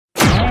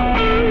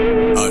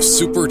a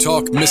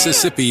SuperTalk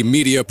Mississippi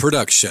media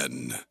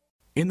production.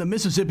 In the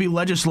Mississippi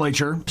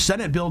legislature,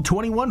 Senate Bill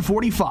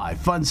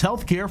 2145 funds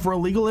health care for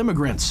illegal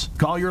immigrants.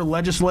 Call your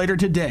legislator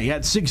today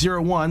at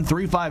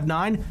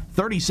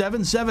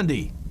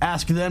 601-359-3770.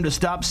 Ask them to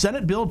stop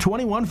Senate Bill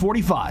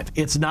 2145.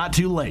 It's not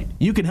too late.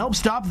 You can help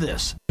stop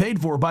this.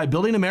 Paid for by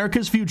Building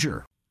America's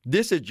Future.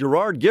 This is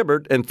Gerard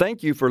Gibbert, and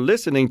thank you for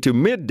listening to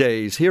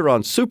Middays here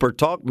on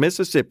SuperTalk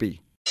Mississippi.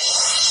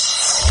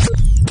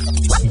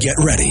 Get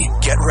ready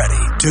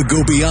to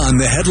go beyond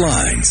the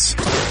headlines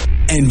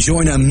and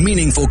join a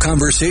meaningful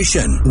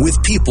conversation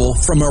with people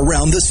from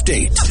around the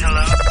state.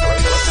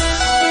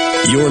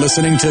 Hello. You're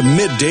listening to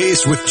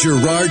Middays with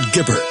Gerard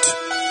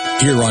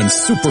Gibbert here on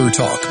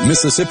SuperTalk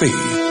Mississippi.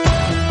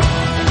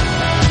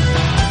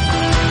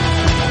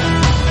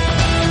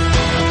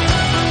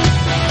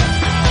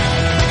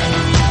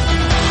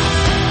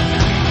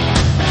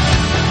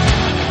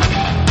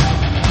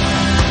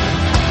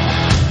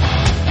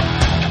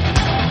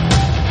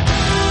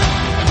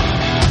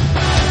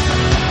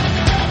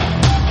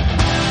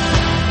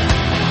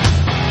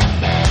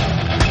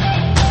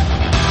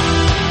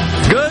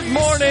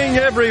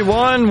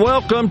 Everyone,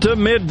 welcome to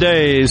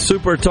Middays,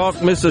 Super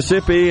Talk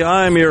Mississippi.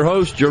 I'm your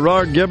host,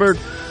 Gerard Gibbert,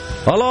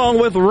 along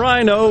with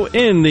Rhino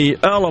in the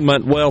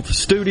Element Wealth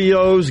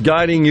Studios,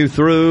 guiding you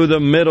through the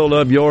middle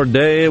of your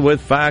day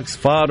with facts,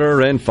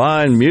 fodder, and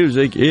fine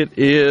music. It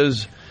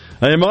is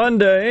a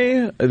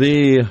Monday,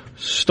 the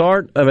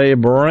start of a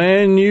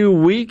brand new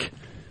week.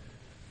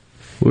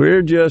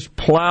 We're just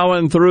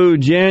plowing through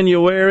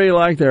January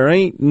like there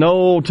ain't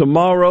no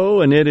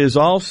tomorrow, and it is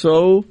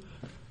also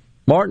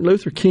Martin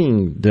Luther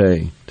King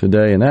Day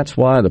today, and that's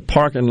why the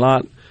parking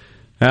lot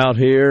out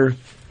here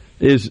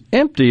is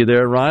empty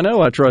there,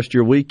 Rhino. I trust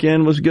your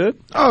weekend was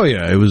good? Oh,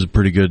 yeah, it was a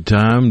pretty good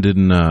time.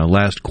 Didn't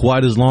last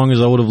quite as long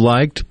as I would have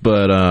liked,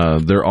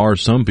 but there are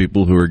some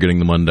people who are getting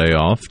the Monday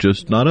off,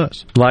 just not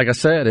us. Like I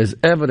said, as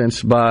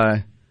evidenced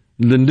by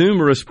the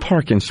numerous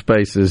parking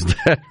spaces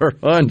that are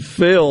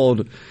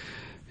unfilled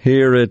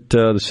here at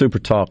the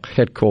SuperTalk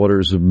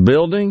headquarters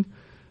building,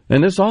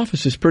 and this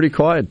office is pretty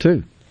quiet,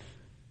 too.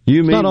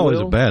 It's not always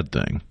a bad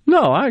thing.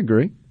 No, I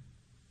agree.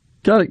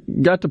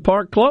 Got to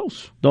park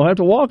close. Don't have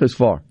to walk as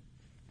far.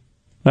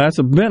 That's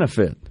a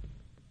benefit.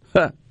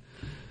 The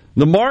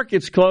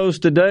market's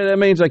closed today. That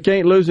means I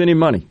can't lose any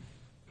money.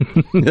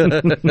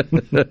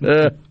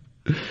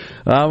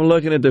 I'm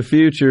looking at the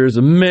futures,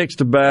 a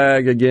mixed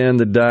bag again.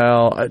 The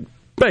Dow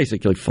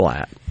basically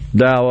flat.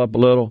 Dow up a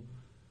little.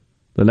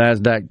 The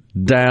NASDAQ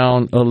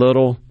down a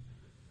little.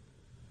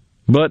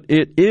 But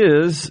it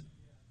is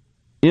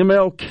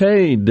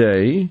MLK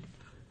Day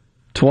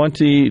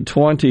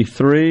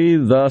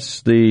 2023,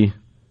 thus the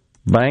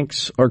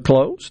banks are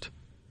closed.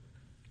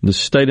 The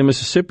state of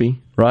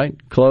Mississippi, right,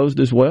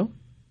 closed as well.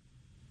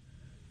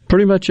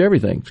 Pretty much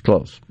everything's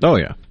closed. Oh,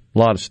 yeah. A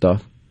lot of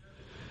stuff.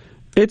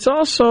 It's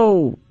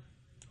also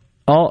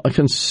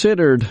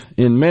considered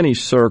in many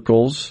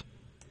circles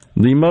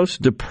the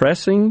most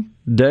depressing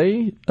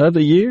day of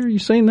the year. You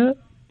seen that?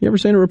 You ever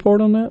seen a report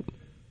on that?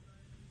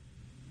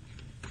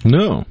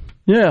 No.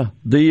 Yeah,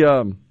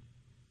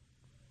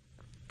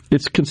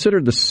 it's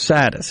considered the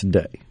saddest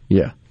day.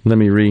 Yeah, let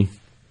me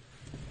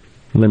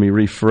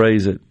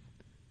rephrase it.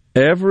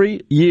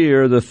 Every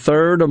year, the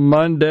third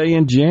Monday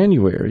in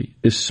January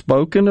is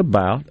spoken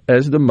about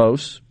as the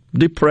most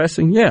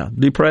depressing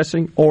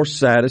or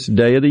saddest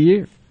day of the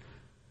year,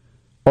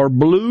 or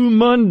Blue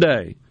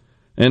Monday,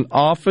 and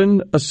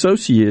often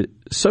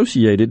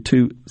associated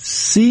to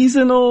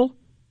seasonal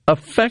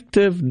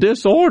affective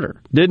disorder.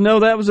 Didn't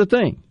know that was a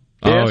thing.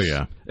 Oh,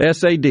 yeah.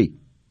 SAD.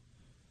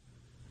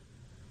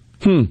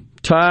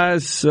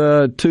 Ties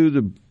to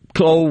the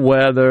cold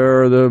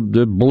weather,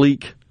 the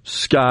bleak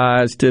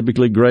skies,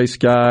 typically gray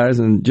skies,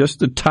 and just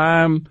the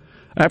time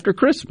after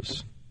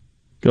Christmas.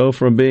 Go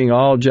from being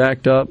all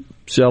jacked up,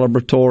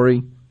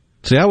 celebratory.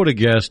 See, I would have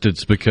guessed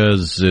it's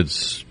because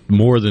it's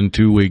more than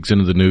 2 weeks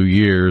into the new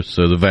year,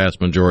 so the vast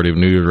majority of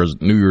New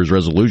Year's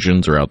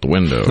resolutions are out the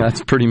window.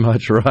 That's pretty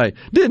much right.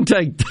 Didn't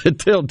take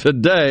till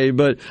today,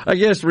 but I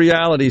guess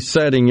reality's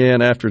setting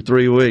in after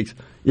 3 weeks.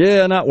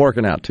 Yeah, not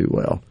working out too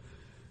well.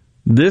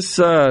 This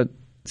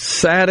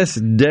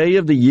saddest day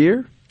of the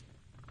year,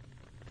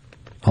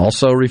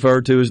 also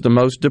referred to as the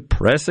most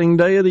depressing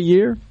day of the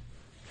year,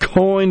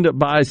 coined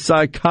by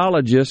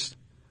psychologist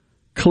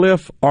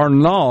Cliff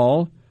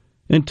Arnall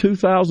in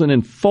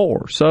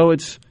 2004. So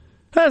it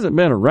hasn't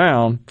been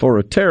around for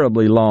a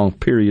terribly long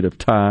period of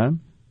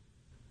time.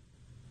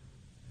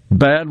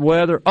 Bad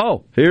weather.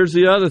 Oh, here's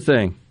the other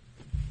thing.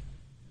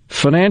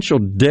 Financial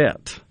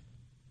debt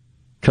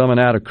coming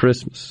out of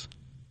Christmas.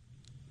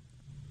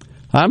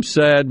 I'm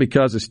sad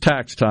because it's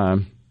tax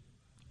time,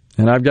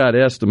 and I've got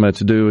estimates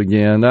due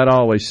again. That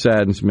always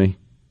saddens me,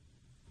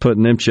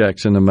 putting them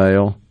checks in the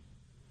mail.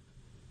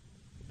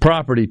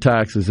 Property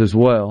taxes as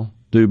well,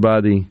 due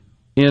by the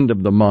end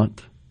of the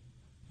month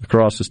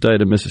across the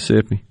state of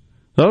Mississippi.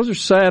 Those are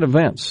sad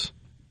events.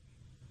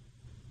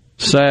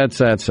 Sad.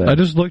 I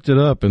just looked it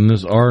up, and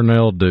this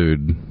Arnell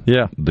dude,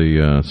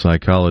 the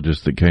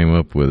psychologist that came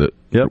up with it,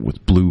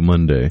 with Blue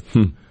Monday,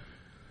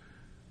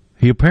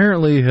 he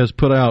apparently has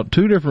put out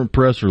 2 different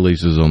press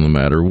releases on the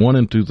matter, one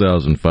in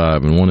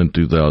 2005 and one in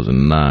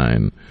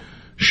 2009,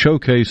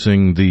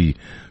 showcasing the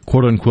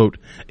quote-unquote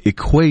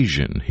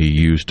equation he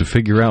used to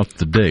figure out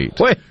the date.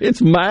 Wait,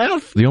 it's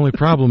math? The only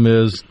problem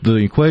is the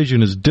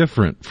equation is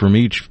different from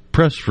each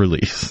press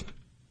release.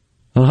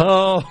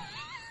 Oh,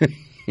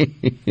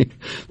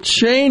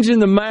 changing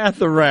the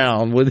math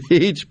around with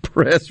each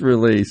press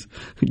release.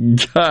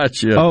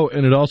 Gotcha. Oh,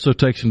 and it also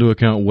takes into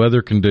account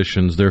weather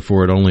conditions,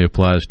 therefore it only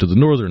applies to the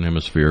northern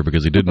hemisphere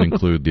because he didn't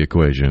include the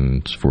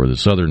equations for the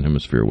southern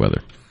hemisphere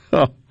weather.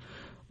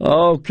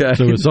 Oh, okay.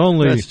 So it's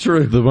only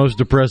the most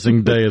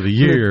depressing day of the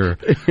year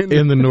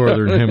in the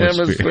northern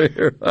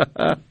hemisphere.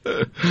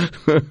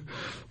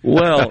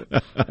 Well,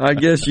 I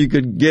guess you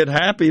could get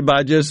happy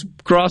by just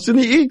crossing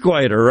the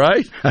equator,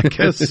 right? I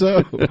guess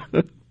so.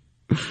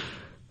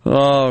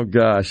 Oh,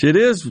 gosh. It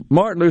is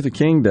Martin Luther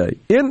King Day.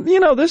 And,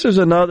 this is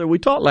another, we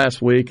talked last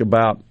week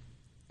about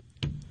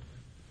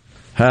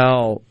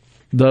how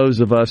those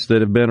of us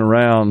that have been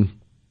around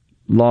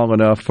long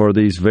enough for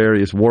these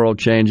various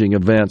world-changing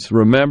events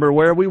remember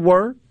where we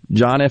were,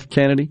 John F.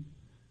 Kennedy.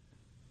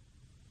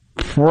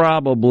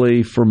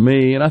 Probably for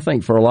me, and I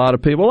think for a lot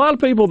of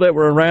people that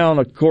were around,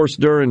 of course,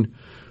 during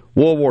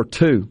World War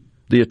II,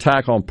 the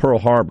attack on Pearl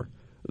Harbor,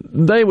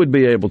 they would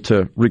be able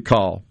to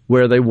recall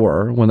where they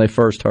were when they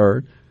first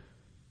heard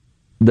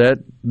that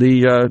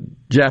the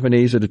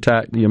Japanese had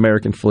attacked the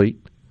American fleet,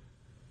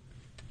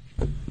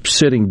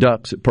 sitting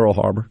ducks at Pearl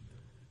Harbor.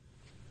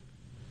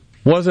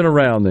 Wasn't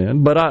around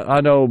then, but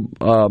I know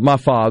my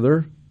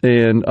father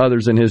and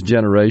others in his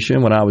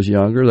generation, when I was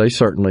younger, they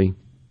certainly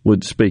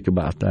would speak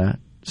about that.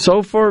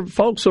 So for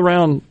folks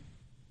around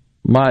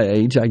my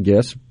age, I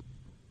guess,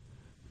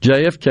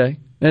 JFK,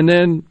 and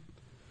then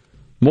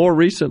more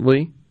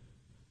recently,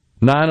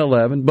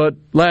 9/11. But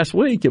last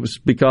week it was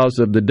because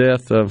of the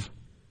death of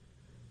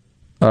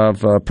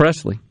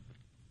Presley.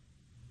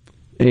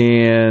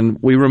 And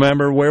we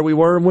remember where we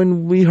were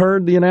when we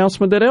heard the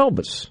announcement that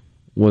Elvis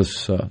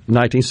was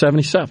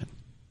 1977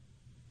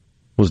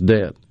 was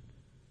dead.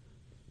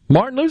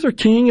 Martin Luther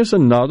King is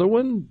another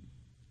one,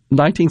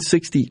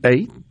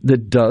 1968,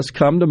 that does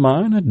come to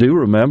mind. I do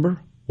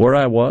remember where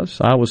I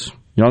was. I was a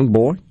young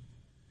boy.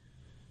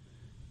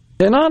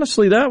 And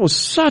honestly, that was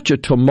such a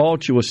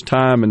tumultuous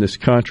time in this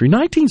country.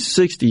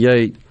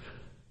 1968,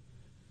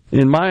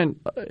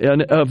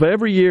 of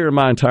every year in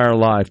my entire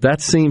life,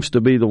 that seems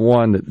to be the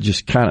one that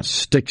just kind of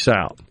sticks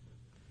out.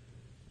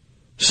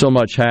 So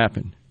much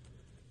happened.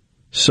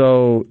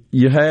 So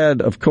you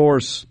had, of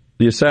course,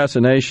 the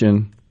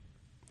assassination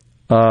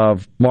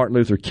of Martin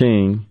Luther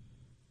King,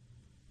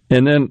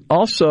 and then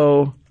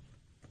also,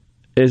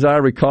 as I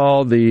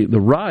recall, the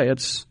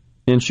riots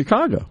in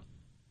Chicago,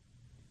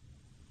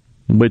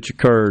 which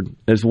occurred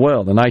as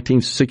well, the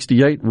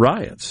 1968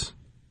 riots,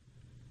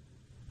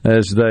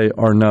 as they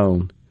are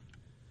known.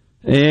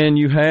 And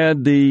you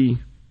had the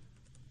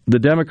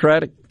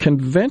Democratic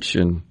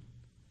Convention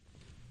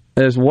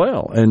as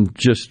well, and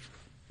just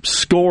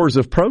scores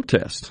of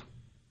protests.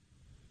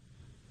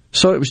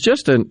 So it was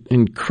just an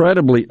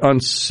incredibly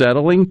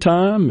unsettling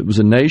time. It was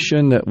a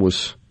nation that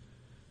was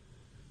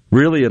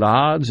really at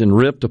odds and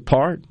ripped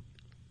apart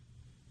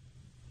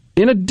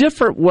in a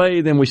different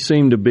way than we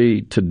seem to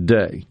be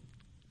today.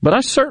 But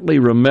I certainly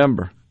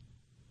remember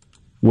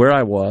where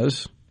I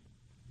was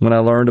when I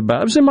learned about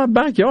it. It was in my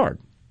backyard.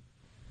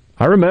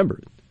 I remember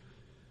it.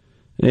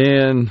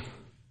 And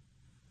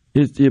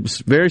it was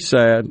very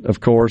sad, of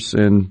course,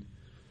 and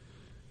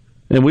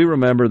we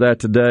remember that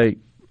today.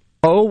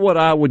 Oh, what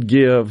I would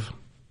give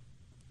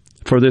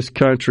for this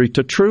country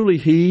to truly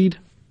heed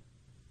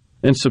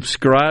and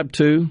subscribe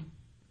to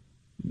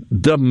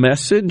the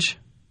message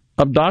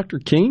of Dr.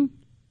 King,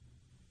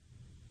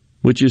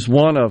 which is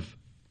one of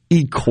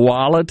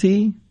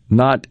equality,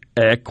 not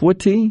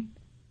equity,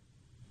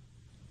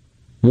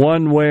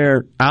 one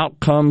where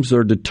outcomes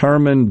are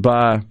determined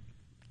by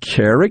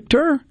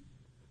character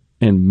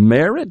and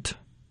merit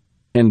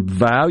and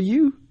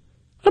value.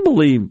 I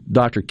believe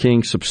Dr.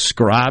 King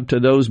subscribed to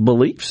those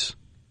beliefs,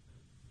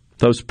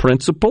 those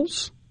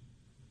principles.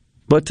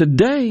 But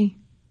today,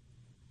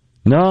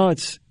 no,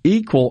 it's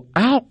equal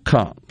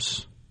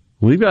outcomes.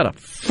 We've got to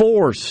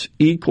force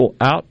equal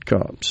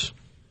outcomes,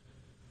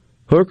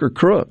 hook or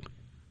crook.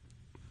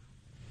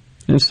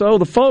 And so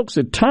the folks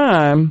at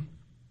Time,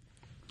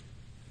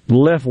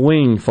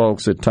 left-wing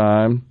folks at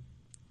Time,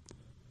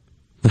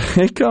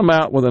 they come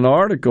out with an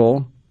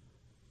article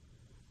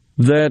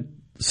that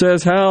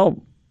says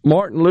how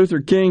Martin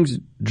Luther King's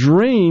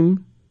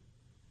dream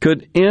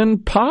could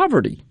end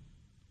poverty.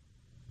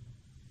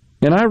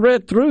 And I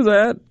read through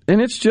that,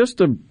 and it's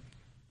just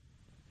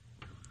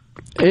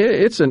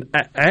it's an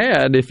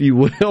ad, if you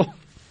will.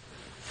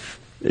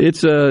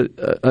 It's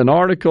an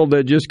article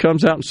that just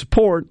comes out in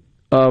support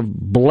of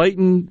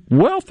blatant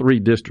wealth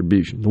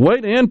redistribution. The way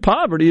to end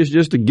poverty is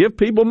just to give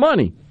people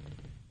money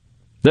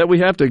that we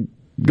have to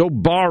go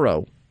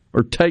borrow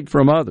or take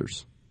from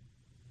others.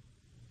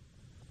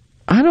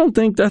 I don't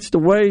think that's the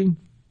way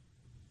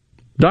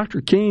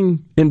Dr.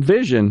 King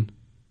envisioned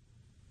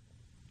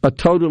a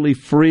totally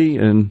free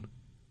and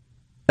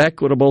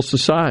equitable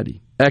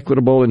society,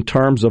 equitable in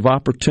terms of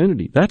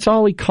opportunity. That's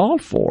all he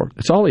called for.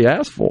 That's all he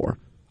asked for.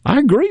 I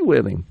agree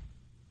with him.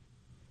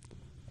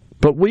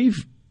 But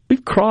we've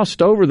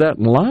crossed over that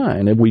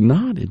line, have we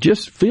not? It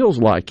just feels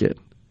like it.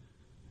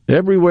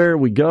 Everywhere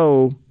we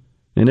go,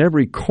 in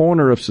every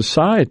corner of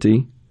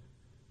society,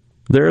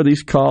 there are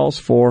these calls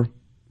for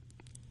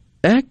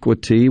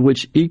equity,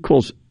 which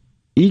equates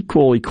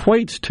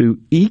to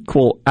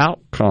equal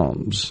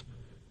outcomes,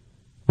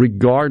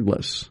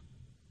 regardless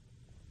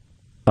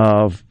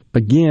of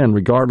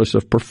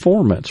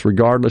performance,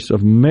 regardless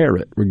of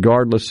merit,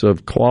 regardless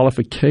of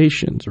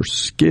qualifications or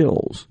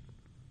skills.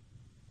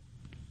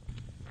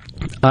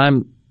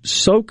 I'm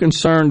so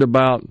concerned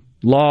about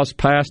laws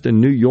passed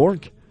in New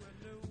York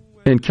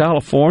and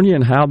California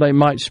and how they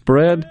might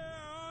spread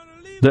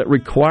that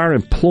require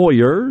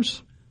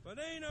employers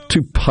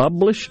to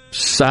publish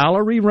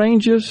salary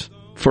ranges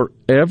for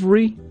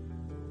every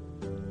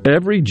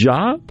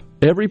job,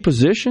 every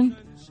position.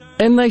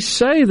 And they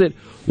say that,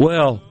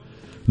 well,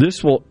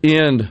 this will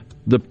end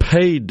the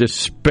pay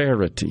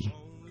disparity.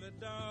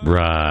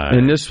 Right.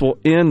 And this will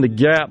end the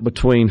gap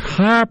between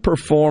high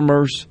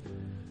performers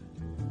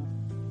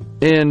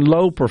and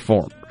low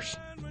performers.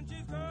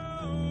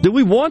 Do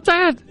we want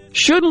that?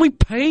 Shouldn't we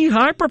pay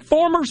high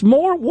performers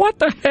more? What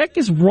the heck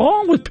is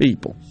wrong with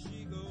people?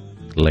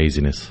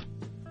 Laziness.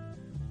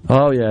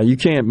 Oh, yeah, you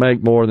can't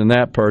make more than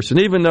that person,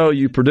 even though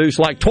you produce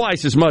like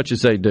twice as much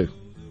as they do.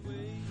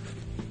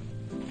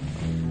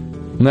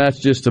 And that's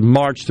just a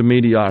march to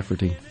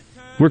mediocrity.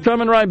 We're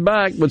coming right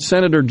back with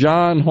Senator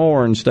John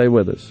Horhn. Stay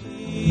with us.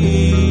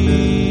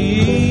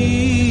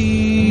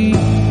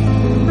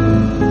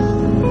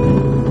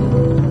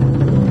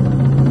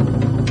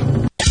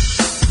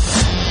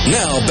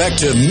 Now back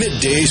to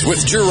Middays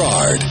with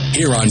Gerard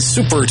here on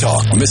Super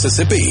Talk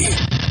Mississippi.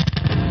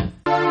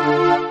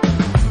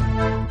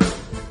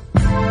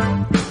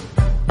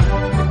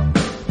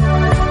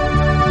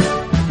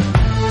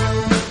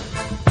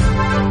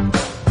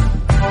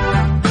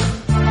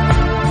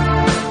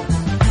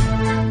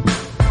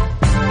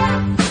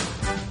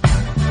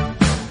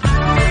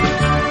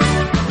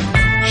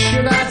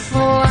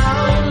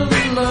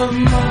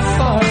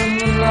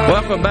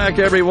 Welcome back,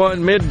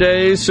 everyone.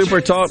 Middays,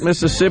 Super Talk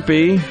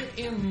Mississippi,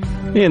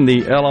 in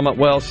the Element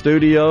Wealth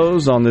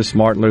Studios on this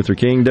Martin Luther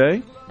King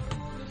Day.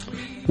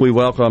 We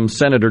welcome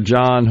Senator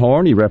John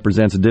Horhn. He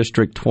represents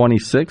District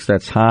 26.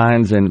 That's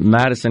Hinds and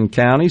Madison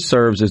County.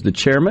 Serves as the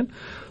chairman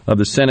of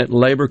the Senate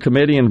Labor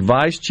Committee and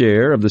vice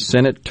chair of the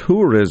Senate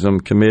Tourism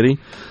Committee.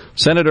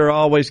 Senator,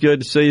 always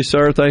good to see you,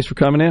 sir. Thanks for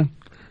coming in.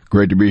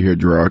 Great to be here,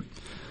 Gerard.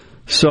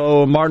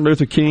 So, Martin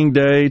Luther King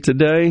Day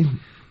today.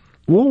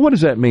 Well, what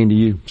does that mean to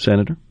you,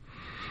 Senator?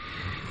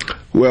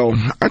 Well,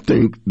 I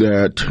think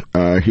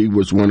that he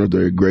was one of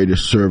the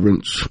greatest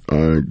servants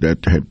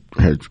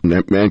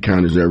that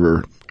mankind has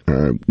ever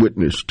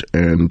witnessed,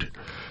 and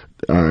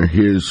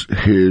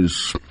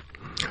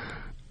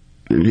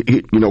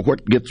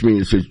what gets me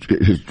is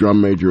his drum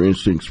major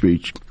instinct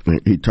speech.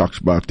 He talks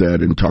about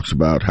that and talks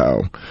about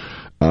how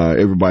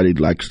everybody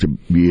likes to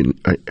be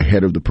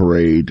ahead of the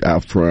parade,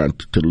 out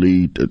front, to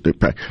lead the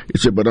pack. He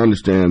said, but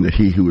understand that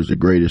he who is the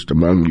greatest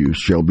among you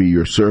shall be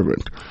your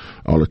servant.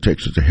 All it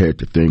takes is a head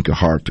to think, a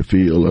heart to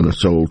feel, and a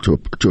soul to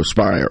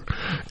aspire.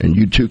 And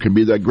you too can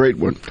be that great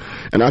one.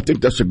 And I think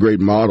that's a great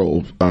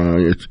model.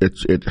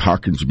 It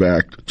harkens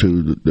back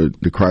to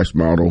the Christ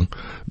model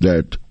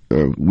that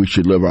we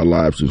should live our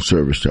lives in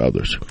service to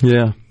others.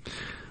 Yeah.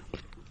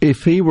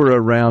 If he were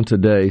around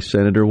today,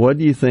 Senator, what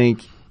do you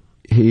think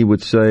he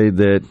would say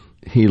that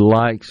he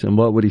likes, and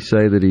what would he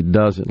say that he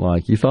doesn't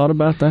like? You thought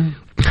about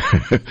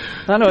that?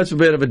 I know it's a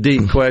bit of a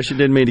deep question.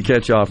 Didn't mean to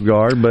catch you off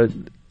guard, but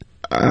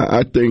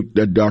I think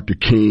that Dr.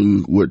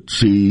 King would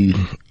see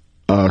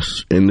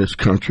us in this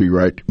country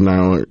right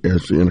now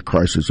as in a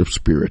crisis of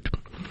spirit.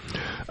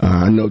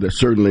 I know that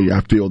certainly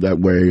I feel that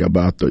way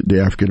about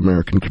the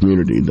African-American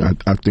community.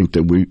 I think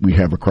that we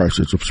have a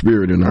crisis of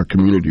spirit in our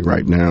community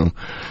right now,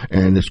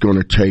 and it's going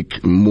to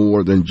take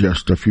more than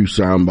just a few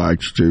sound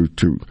bites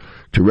to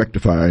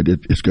rectify it.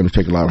 It's going to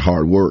take a lot of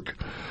hard work.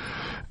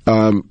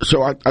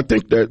 So I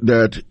think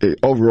that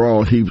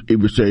overall he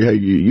would say, hey,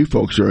 you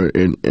folks you're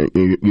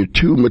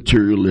too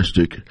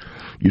materialistic,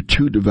 you're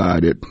too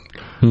divided,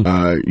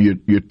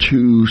 you're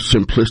too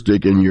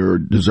simplistic in your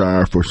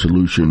desire for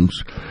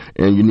solutions,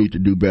 and you need to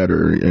do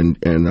better. And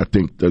I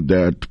think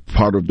that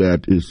part of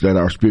that is that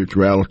our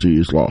spirituality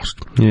is lost,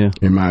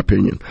 in my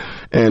opinion.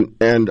 And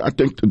I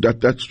think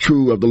that's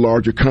true of the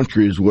larger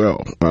country as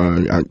well.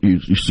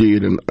 You see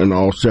it in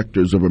all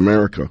sectors of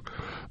America.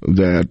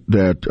 That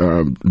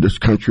this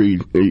country,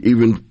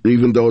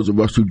 even those of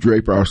us who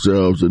drape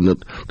ourselves in the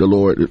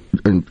Lord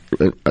and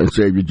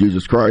Savior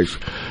Jesus Christ,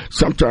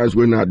 sometimes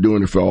we're not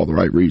doing it for all the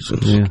right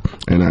reasons. Yeah.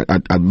 And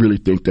I really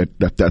think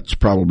that's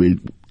probably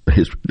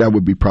that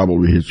would be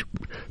probably his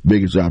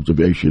biggest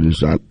observation is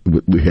that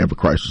we have a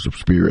crisis of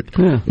spirit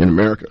in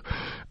America.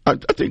 I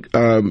think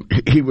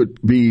he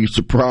would be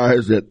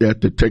surprised at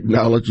the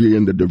technology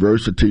and the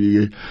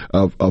diversity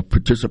of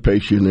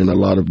participation in a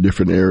lot of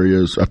different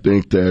areas. I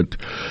think that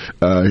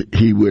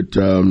he would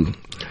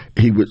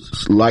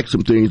like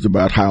some things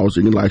about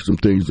housing, like some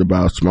things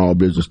about small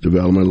business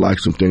development, like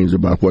some things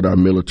about what our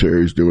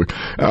military is doing,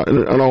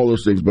 and all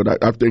those things.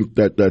 But I think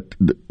that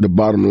the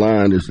bottom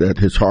line is that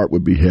his heart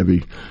would be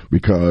heavy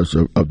because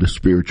of the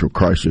spiritual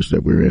crisis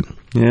that we're in.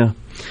 Yeah.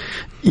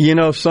 You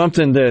know,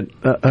 something that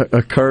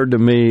occurred to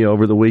me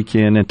over the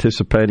weekend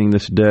anticipating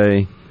this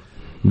day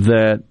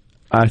that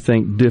I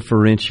think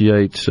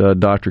differentiates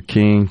Dr.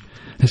 King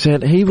is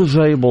that he was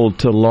able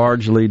to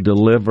largely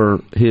deliver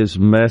his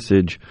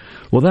message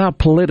without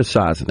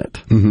politicizing it.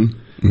 Mm-hmm.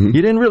 Mm-hmm.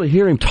 You didn't really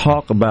hear him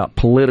talk about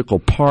political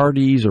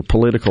parties or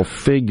political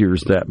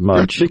figures that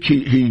much. I think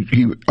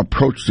he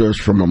approached us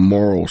from a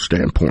moral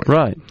standpoint.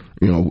 Right.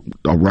 You know,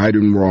 a right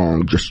and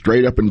wrong, just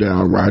straight up and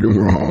down right and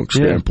wrong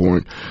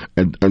standpoint,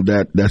 and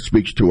that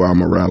speaks to our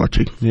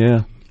morality.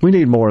 Yeah. We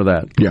need more of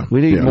that. Yeah.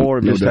 We need more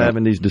of just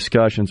having these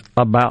discussions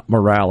about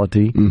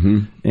morality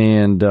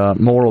and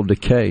moral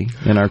decay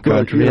in our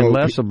country, and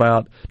less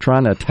about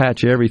trying to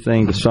attach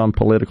everything to some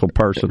political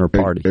person or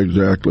party.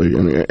 Exactly.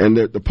 And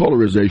the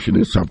polarization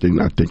is something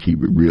I think he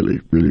would really,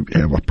 really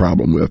have a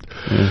problem with.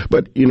 Yeah.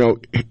 But,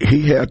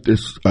 he had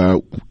this,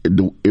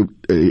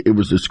 it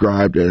was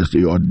described as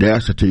the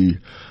audacity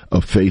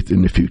of faith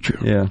in the future.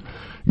 Yeah.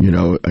 He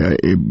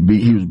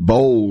was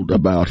bold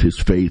about his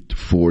faith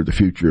for the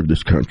future of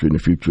this country and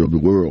the future of the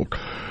world.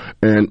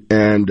 And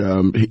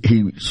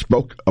he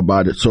spoke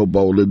about it so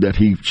boldly that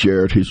he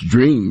shared his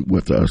dream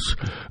with us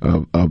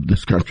of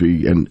this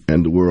country and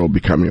the world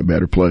becoming a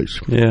better place.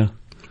 Yeah.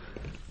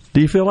 Do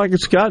you feel like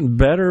it's gotten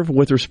better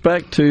with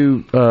respect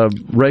to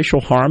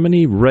racial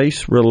harmony,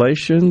 race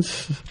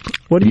relations?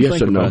 What do you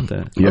think about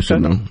that? Yes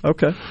and no.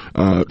 Okay.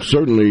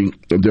 Certainly,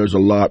 there's a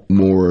lot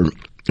more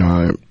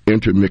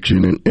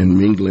intermixing and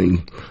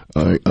mingling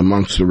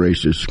amongst the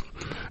races.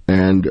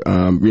 And,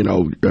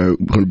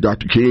 when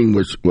Dr. King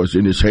was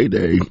in his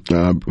heyday,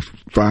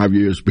 5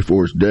 years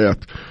before his death,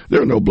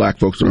 there were no black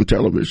folks on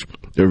television.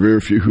 There are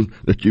very few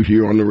that you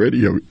hear on the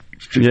radio.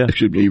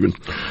 Excuse me, even.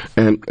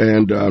 And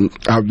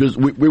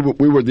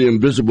we were the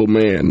invisible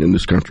man in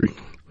this country.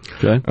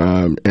 Okay.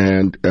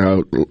 And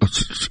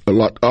a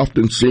lot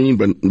often seen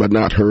but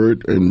not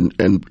heard, and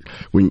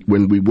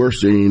when we were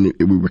seen,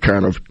 we were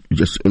kind of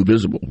just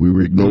invisible. We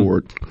were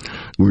ignored.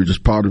 We were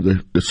just part of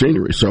the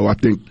scenery. So I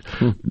think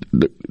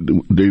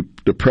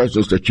the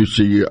presence that you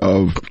see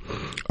of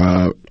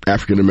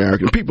African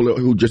American people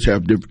who just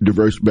have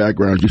diverse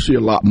backgrounds, you see a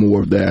lot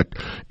more of that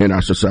in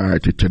our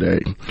society today.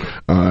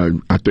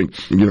 I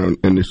think in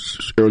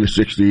the early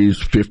 '60s,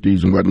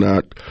 '50s, and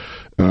whatnot,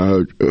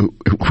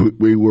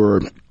 we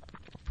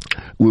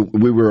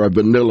were a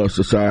vanilla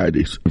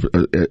society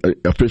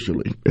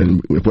officially,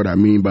 and what I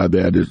mean by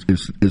that is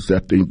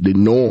that the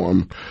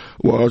norm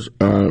was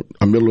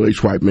a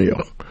middle-aged white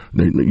male.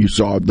 You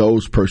saw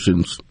those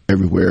persons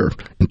everywhere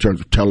in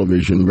terms of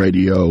television,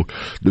 radio,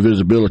 the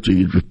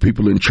visibility, the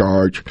people in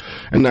charge,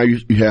 and now you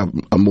have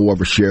more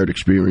of a shared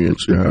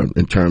experience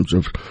in terms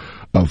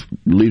of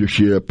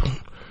leadership,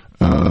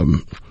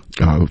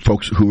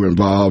 folks who are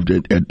involved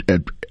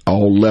at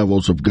all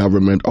levels of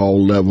government,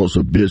 all levels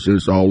of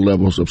business, all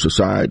levels of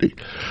society.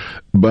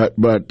 But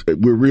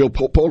we're real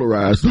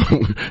polarized.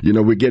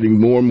 We're getting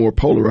more and more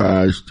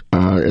polarized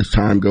as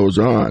time goes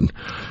on.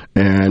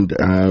 And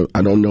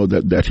I don't know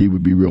that he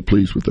would be real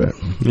pleased with that.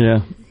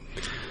 Yeah.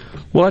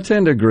 Well, I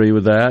tend to agree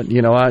with that.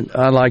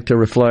 I like to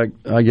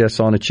reflect, I guess,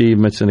 on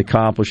achievements and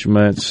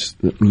accomplishments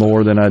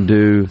more than I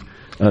do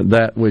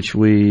that which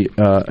we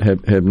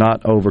have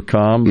not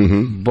overcome.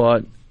 Mm-hmm.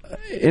 But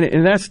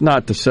and that's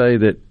not to say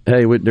that,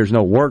 hey, there's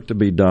no work to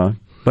be done.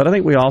 But I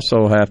think we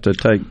also have to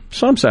take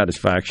some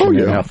satisfaction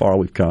in how far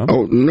we've come.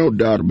 Oh, no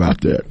doubt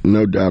about that.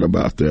 No doubt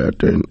about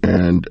that.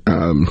 And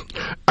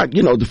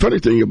the funny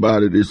thing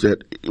about it is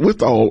that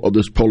with all of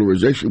this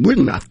polarization, we're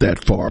not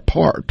that far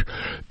apart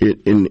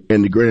in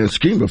the grand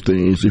scheme of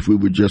things. If we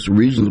would just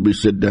reasonably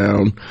sit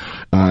down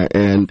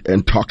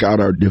and talk out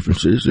our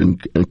differences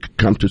and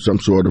come to some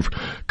sort of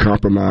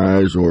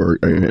compromise or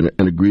an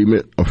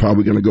agreement of how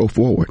we're going to go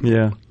forward.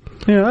 Yeah.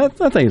 Yeah,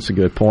 I think it's a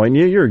good point.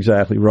 You're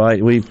exactly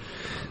right.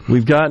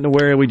 We've gotten to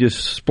where we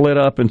just split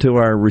up into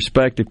our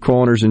respective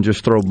corners and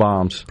just throw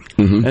bombs,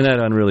 and that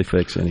doesn't really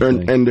fix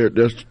anything. And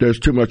there's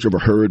too much of a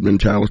herd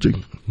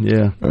mentality.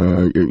 Yeah.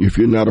 If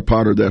you're not a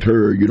part of that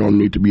herd, you don't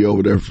need to be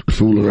over there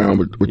fooling around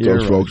with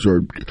those folks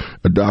or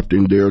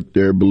adopting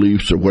their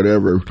beliefs or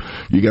whatever.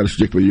 You got to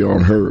stick with your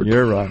own herd.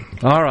 You're right.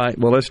 All right.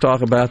 Well, let's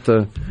talk about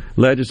the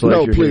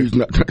legislature. No, please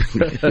not.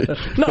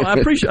 No, I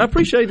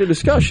appreciate the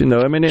discussion,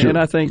 though. I mean, sure. And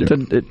I think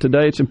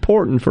today it's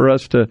important for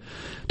us to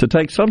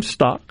take some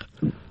stock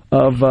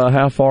of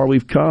how far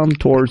we've come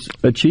towards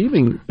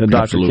achieving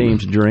Dr.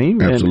 King's dream.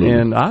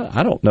 And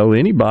I don't know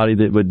anybody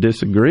that would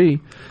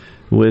disagree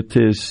with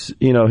his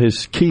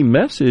key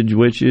message,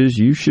 which is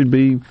you should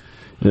be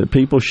that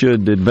people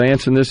should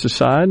advance in this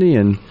society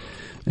and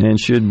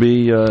should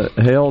be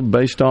held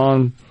based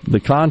on the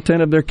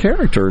content of their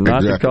character,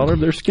 not the color of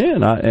their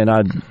skin.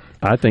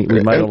 I think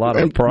we made a lot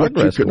of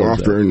progress. What you can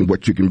offer and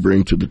what you can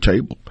bring to the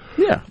table.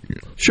 Yeah,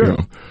 sure.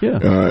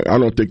 I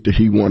don't think that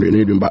he wanted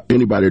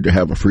anybody to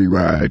have a free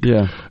ride.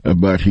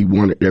 But he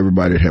wanted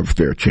everybody to have a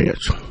fair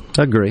chance.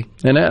 I agree,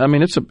 and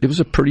it was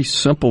a pretty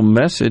simple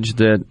message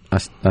that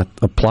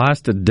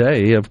applies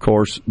today. Of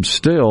course,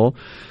 still,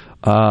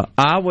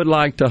 I would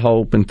like to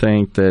hope and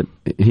think that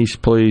he's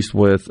pleased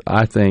with.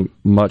 I think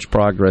much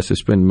progress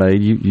has been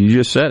made. You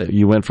just said it.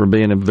 You went from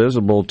being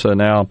invisible to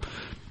now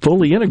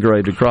fully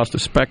integrated across the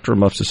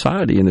spectrum of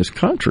society in this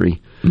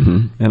country.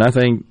 Mm-hmm. And I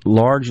think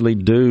largely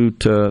due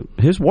to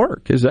his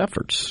work, his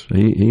efforts.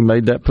 He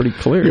made that pretty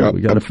clear. Yeah,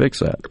 we got to fix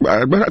that.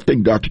 But I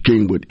think Dr.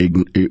 King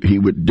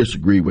would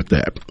disagree with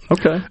that.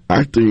 Okay.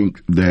 I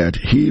think that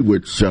he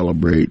would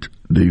celebrate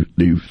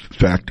the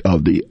fact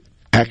of the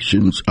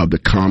actions of the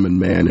common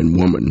man and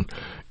woman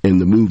in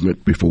the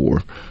movement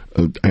before,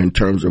 in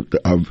terms of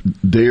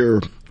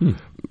their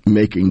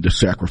making the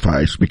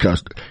sacrifice,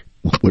 because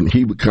when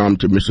he would come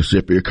to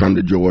Mississippi or come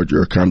to Georgia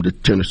or come to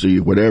Tennessee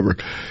or whatever,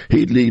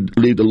 he'd leave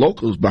the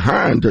locals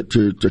behind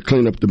to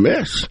clean up the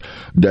mess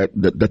that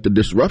the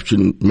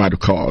disruption might have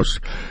caused.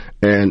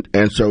 And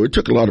so it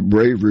took a lot of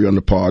bravery on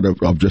the part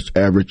of just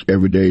average,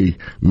 everyday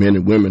men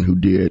and women who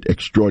did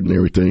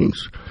extraordinary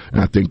things.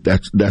 And I think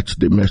that's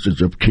the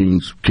message of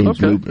King's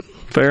movement.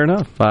 Fair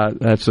enough. I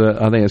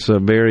think it's a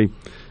very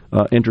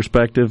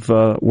introspective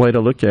way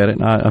to look at it,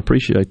 and I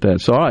appreciate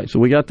that. So, all right, so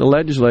we got the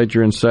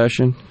legislature in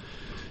session.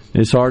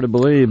 It's hard to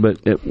believe,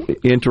 but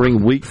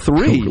entering week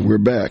 3 we're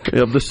back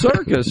of the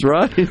circus,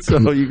 right?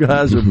 So you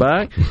guys are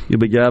back. You'll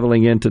be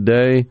gaveling in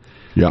today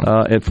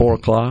at 4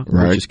 o'clock,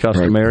 which is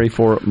customary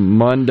for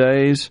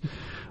Mondays.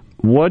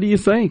 What do you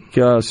think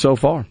so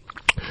far?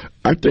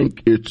 I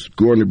think it's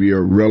going to be a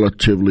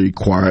relatively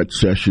quiet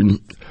session.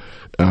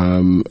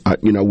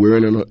 We're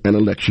in an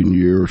election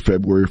year.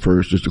 February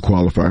 1st is the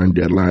qualifying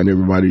deadline.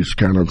 Everybody's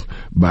kind of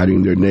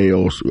biting their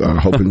nails,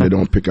 hoping they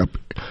don't pick up,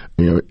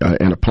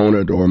 an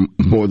opponent or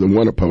more than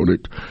one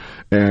opponent.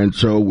 And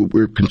so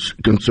we're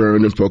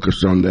concerned and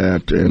focused on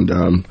that.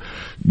 And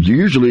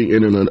usually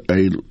in an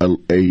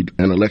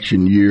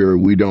election year,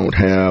 we don't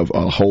have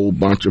a whole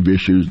bunch of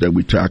issues that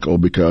we tackle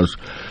because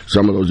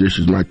some of those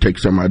issues might take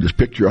somebody's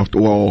picture off the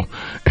wall.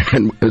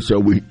 And so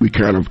we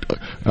kind of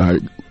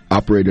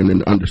operate in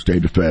an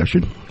understated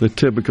fashion. The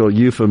typical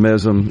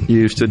euphemism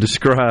used to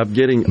describe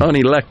getting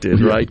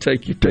unelected, right?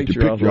 Take your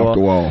picture off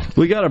the wall.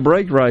 We got a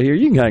break right here.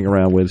 You can hang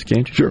around with us,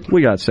 can't you? Sure.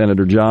 We got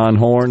Senator John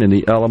Horhn in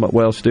the Element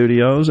Wealth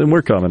Studios, and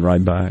we're coming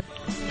right back.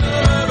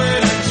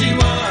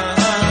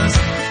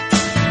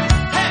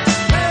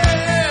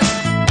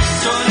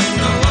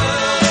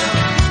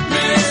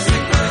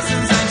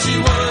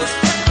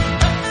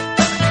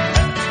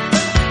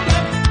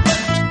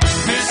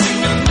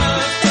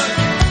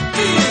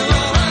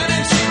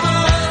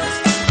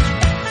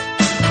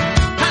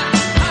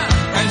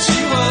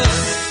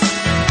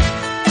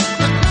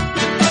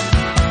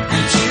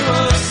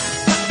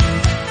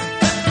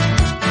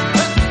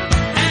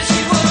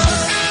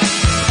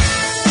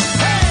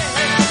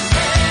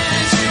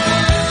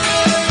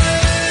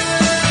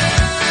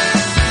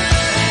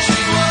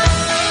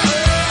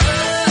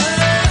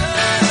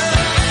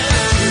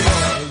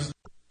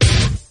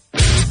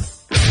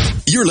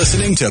 You're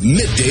listening to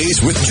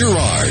Middays with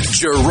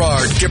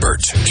Gerard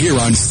Gibbert, here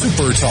on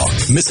Super Talk,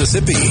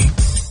 Mississippi.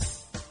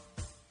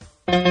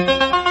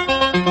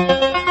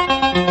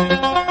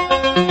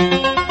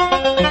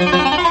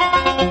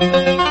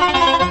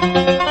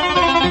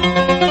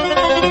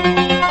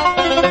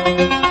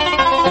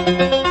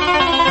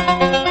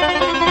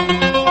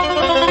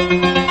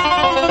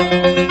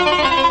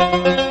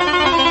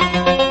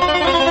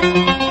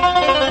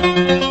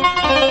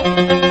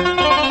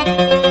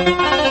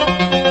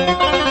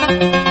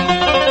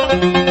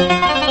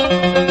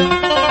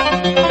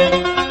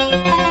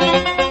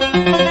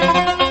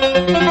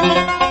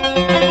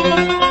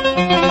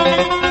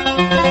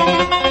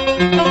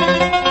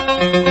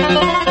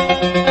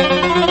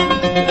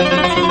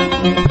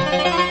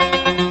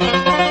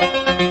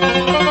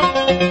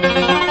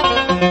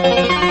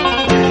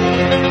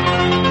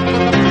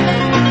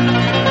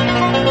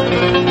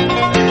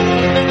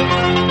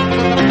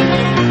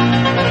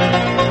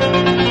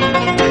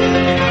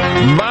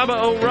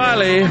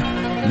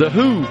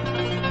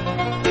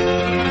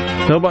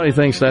 Nobody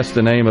thinks that's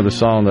the name of the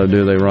song, though,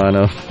 do they,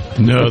 Rhino?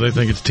 No, they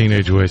think it's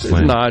Teenage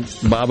Wasteland.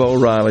 It's not. Baba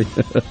O'Reilly.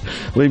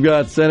 We've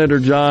got Senator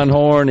John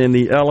Horhn in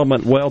the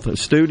Element Wealth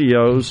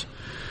Studios.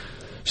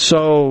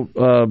 So,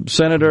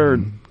 Senator,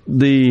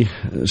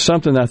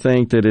 something I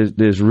think that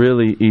is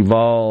really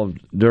evolved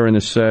during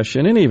this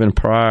session and even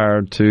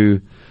prior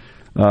to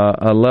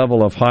a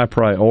level of high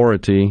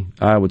priority,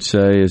 I would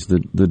say, is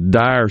the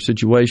dire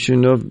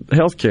situation of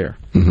health care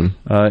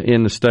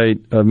in the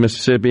state of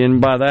Mississippi.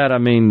 And by that, I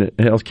mean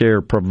health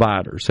care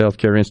providers, health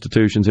care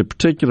institutions, in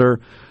particular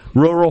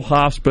rural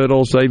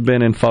hospitals, they've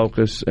been in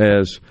focus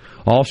as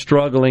all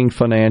struggling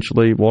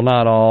financially. Well,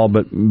 not all,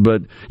 but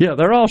yeah,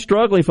 they're all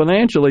struggling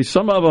financially.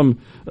 Some of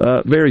them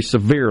very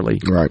severely,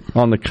 right,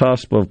 on the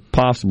cusp of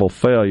possible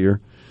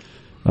failure.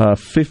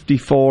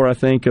 54, I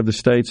think, of the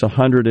state's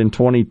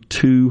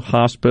 122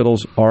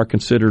 hospitals are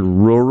considered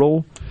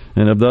rural,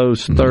 and of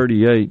those,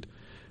 38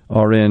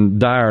 are in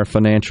dire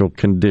financial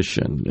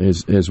condition,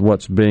 is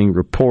what's being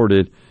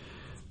reported.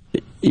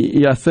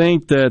 I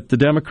think that the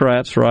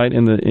Democrats, right,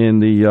 in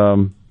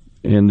the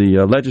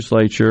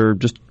legislature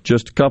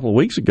just a couple of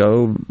weeks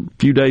ago, a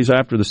few days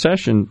after the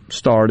session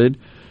started,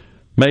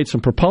 made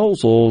some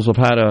proposals of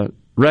how to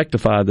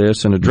rectify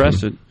this and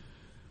address it,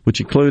 which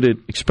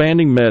included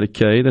expanding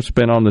Medicaid. That's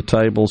been on the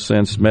table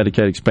since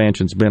Medicaid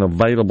expansion's been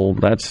available.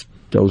 That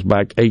goes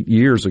back 8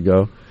 years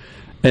ago.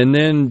 And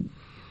then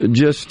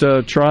just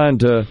trying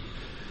to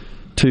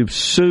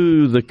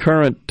soothe the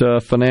current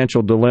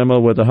financial dilemma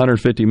with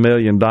 $150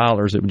 million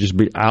that would just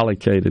be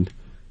allocated,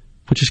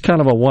 which is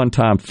kind of a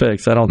one-time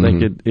fix. I don't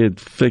think it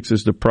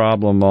fixes the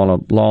problem on a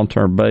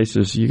long-term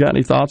basis. You got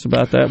any thoughts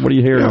about that? What are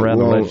you hearing around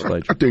the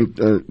legislature? I think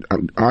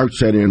I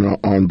sat in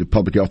on the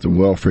Public Health and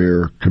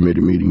Welfare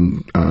Committee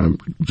meeting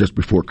just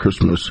before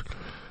Christmas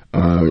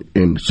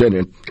in the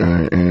Senate,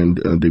 and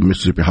the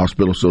Mississippi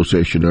Hospital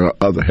Association and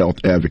other health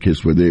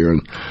advocates were there,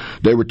 and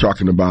they were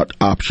talking about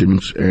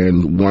options,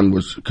 and one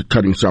was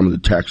cutting some of the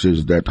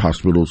taxes that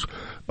hospitals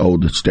owe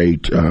the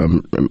state,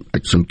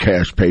 some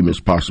cash payments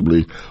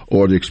possibly,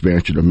 or the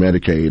expansion of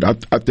Medicaid.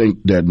 I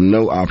think that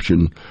no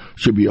option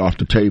should be off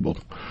the table.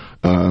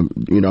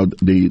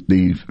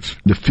 The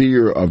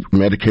fear of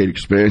Medicaid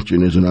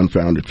expansion is an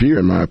unfounded fear,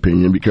 in my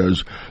opinion,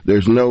 because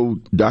there's no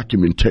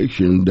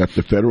documentation that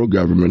the federal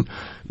government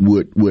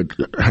would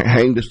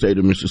hang the state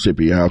of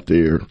Mississippi out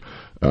there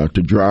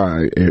to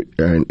dry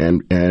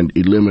and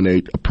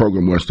eliminate a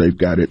program once they've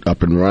got it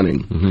up and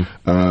running.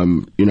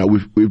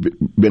 We've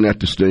been at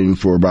this thing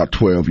for about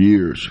 12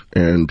 years,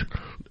 and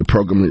the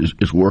program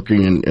is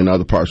working in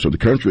other parts of the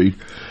country.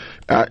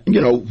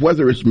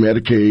 Whether it's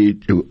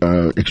Medicaid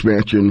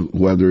expansion,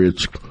 whether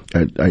it's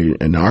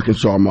an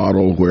Arkansas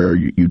model where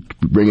you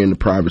bring in the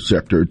private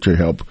sector to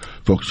help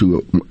folks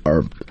who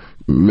are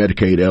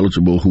Medicaid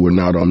eligible who are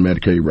not on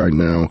Medicaid right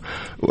now.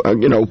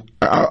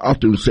 I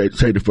often say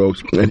to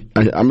folks, and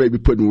I may be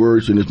putting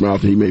words in his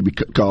mouth, and he may be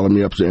calling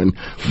me up saying,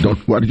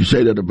 why did you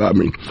say that about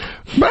me?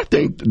 But I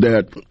think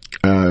that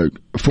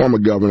former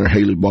Governor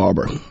Haley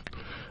Barbour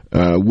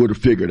would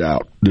have figured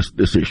out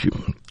this issue.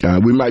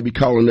 We might be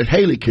calling it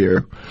Haley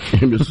Care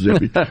in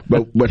Mississippi,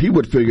 but he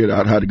would figure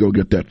out how to go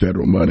get that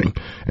federal money,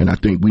 and I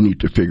think we need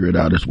to figure it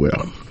out as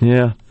well.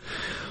 Yeah.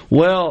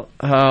 Well,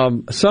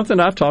 something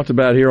I've talked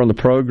about here on the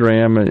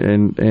program,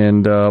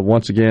 and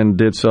once again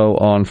did so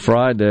on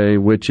Friday,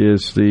 which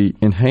is the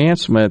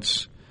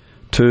enhancements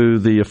to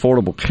the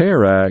Affordable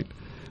Care Act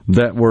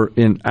that were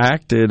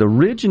enacted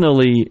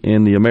originally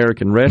in the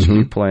American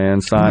Rescue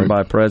Plan signed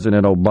by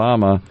President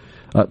Biden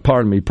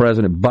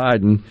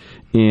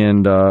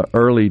in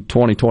early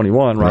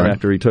 2021, right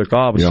after he took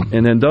office. Yeah.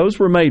 And then those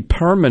were made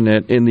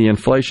permanent in the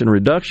Inflation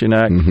Reduction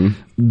Act.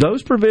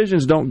 Those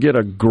provisions don't get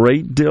a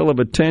great deal of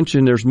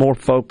attention. There's more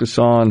focus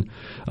on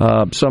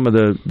some of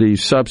the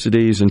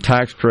subsidies and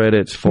tax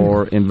credits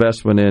for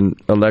investment in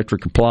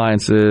electric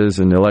appliances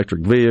and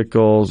electric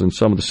vehicles and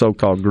some of the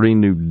so-called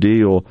Green New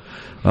Deal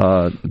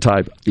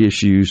type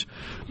issues.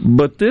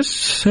 But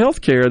this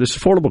health care, this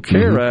Affordable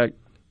Care Act,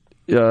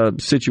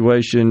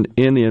 situation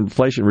in the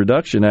Inflation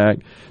Reduction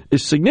Act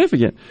is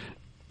significant.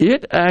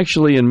 It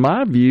actually, in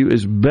my view,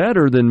 is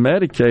better than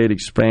Medicaid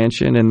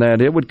expansion in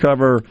that it would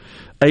cover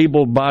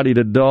able-bodied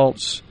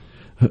adults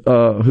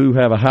who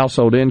have a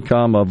household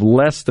income of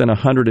less than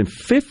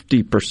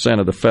 150%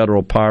 of the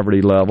federal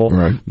poverty level.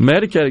 Right.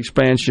 Medicaid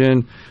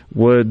expansion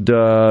would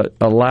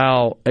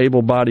allow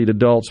able-bodied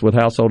adults with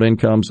household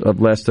incomes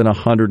of less than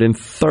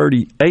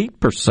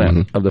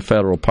 138% of the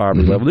federal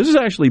poverty level. This is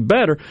actually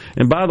better.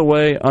 And by the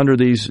way, under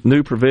these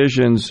new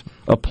provisions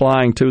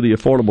applying to the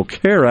Affordable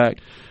Care Act,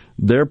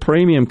 their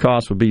premium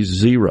cost would be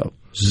 0%.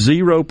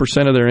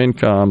 0% of their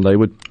income they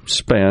would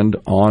spend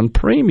on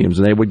premiums,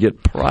 and they would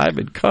get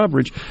private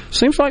coverage.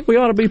 Seems like we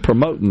ought to be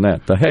promoting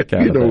that, the heck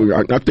out of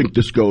that. I think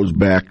this goes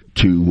back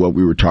to what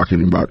we were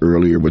talking about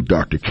earlier with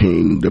Dr.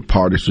 King, the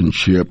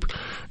partisanship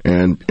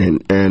and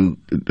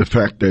the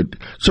fact that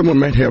someone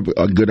might have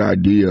a good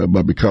idea,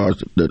 but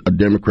because a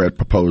Democrat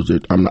proposed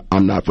it, I'm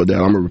not for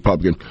that. I'm a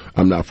Republican,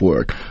 I'm not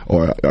for it.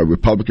 Or a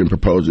Republican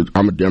proposed it,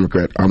 I'm a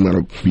Democrat, I'm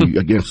going to be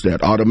against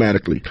that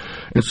automatically.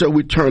 And so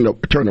we turn a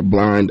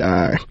blind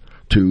eye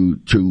to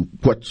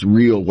what's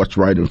real, what's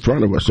right in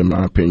front of us, in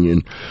my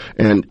opinion.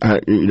 And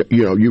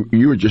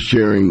you were just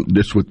sharing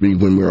this with me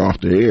when we were off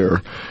the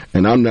air,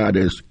 and I'm not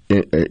as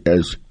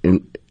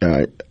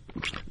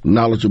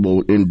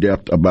knowledgeable in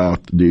depth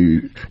about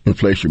the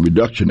Inflation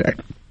Reduction Act.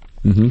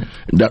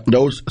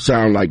 Those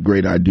sound like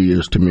great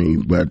ideas to me,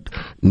 but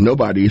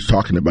nobody is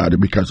talking about it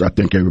because I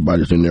think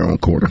everybody's in their own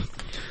corner.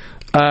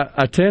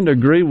 I tend to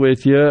agree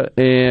with you,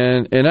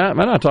 and I'm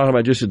not talking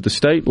about just at the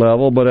state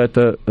level, but at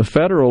the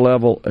federal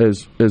level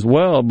as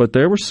well. But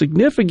there were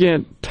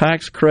significant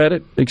tax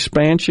credit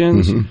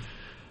expansions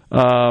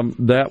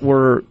that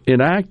were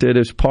enacted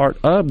as part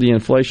of the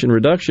Inflation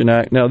Reduction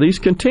Act. Now, these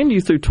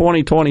continue through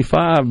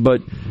 2025,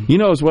 but you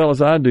know as well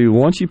as I do,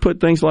 once you put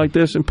things like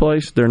this in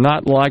place, they're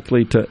not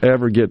likely to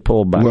ever get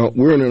pulled back. Well,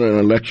 we're in an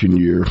election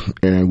year,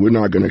 and we're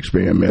not going to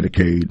expand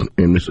Medicaid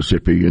in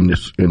Mississippi in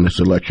this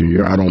election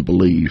year, I don't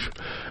believe.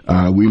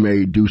 We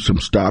may do some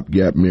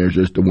stopgap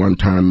measures. The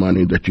one-time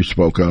money that you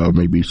spoke of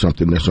may be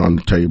something that's on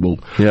the table.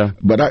 Yeah.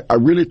 But I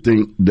really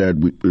think that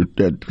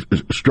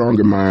that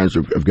stronger minds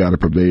have got to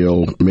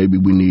prevail. Maybe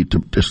we need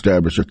to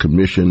establish a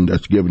commission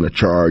that's given a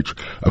charge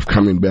of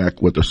coming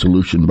back with a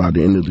solution by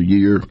the end of the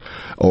year,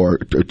 or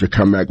to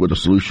come back with a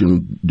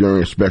solution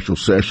during a special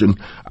session.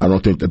 I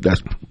don't think that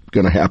that's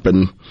going to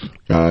happen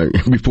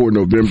before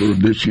November of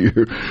this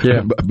year.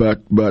 Yeah.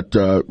 But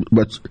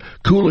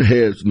cooler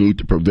heads need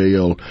to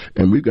prevail,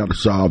 and we've got to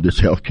solve this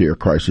health care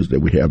crisis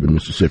that we have in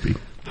Mississippi.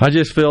 I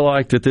just feel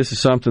like that this is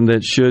something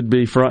that should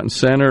be front and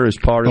center as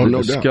part of the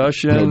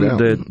discussion,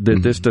 that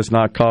this does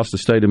not cost the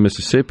state of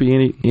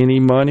Mississippi any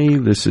money.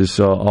 This is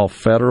all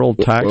federal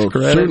tax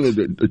credits. Certainly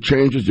the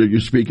changes that you're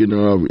speaking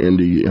of in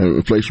the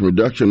Inflation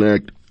Reduction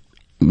Act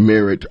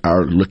merit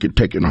our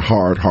taking a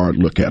hard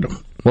look at them.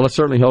 Well, I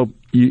certainly hope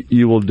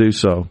you will do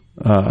so.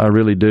 I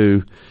really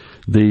do.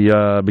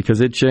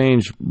 Because it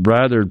changed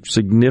rather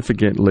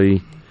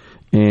significantly,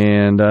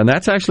 and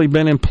that's actually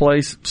been in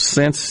place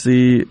since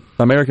the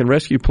American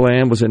Rescue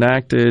Plan was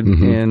enacted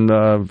in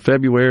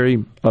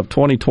February of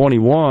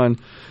 2021.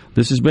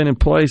 This has been in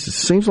place. It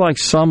seems like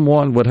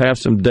someone would have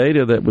some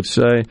data that would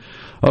say,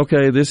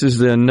 okay, this is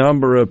the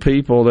number of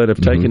people that have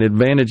taken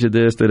advantage of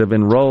this, that have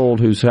enrolled,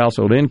 whose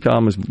household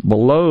income is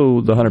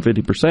below the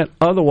 150%,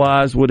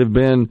 otherwise would have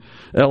been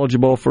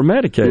eligible for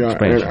Medicaid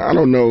expansion. And I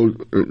don't know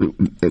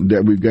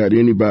that we've got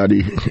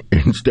anybody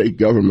in state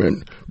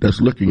government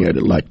that's looking at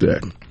it like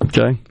that.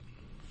 Okay.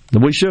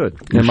 We should,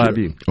 in my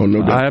view. Oh, no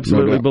doubt. I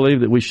absolutely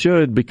believe that we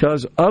should,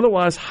 because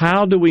otherwise,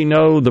 how do we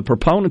know the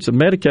proponents of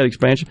Medicaid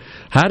expansion?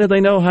 How do they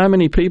know how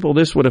many people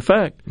this would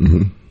affect?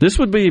 This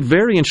would be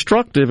very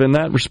instructive in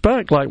that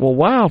respect. Like, well,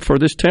 wow, for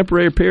this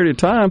temporary period of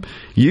time,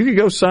 you could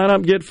go sign up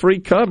and get free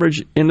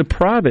coverage in the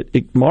private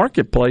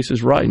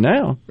marketplaces right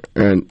now.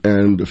 And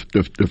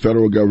the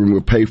federal government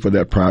will pay for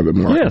that private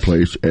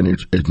marketplace, and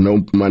it's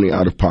no money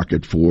out of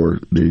pocket for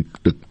the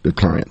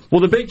client.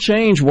 Well, the big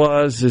change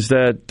is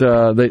that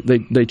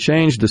they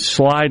changed the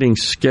sliding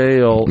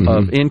scale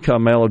of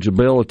income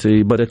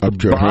eligibility, but at the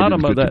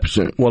bottom of that,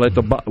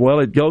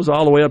 it goes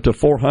all the way up to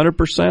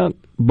 400%.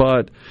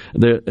 But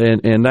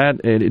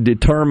it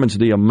determines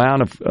the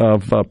amount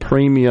of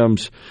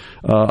premiums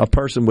a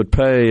person would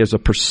pay as a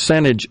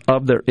percentage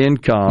of their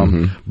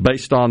income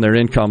based on their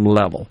income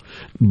level.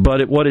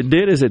 But what it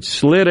did is it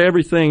slid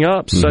everything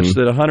up such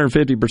that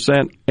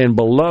 150% and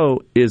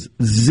below is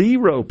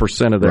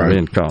 0% of their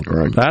income.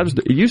 Right.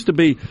 It used to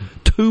be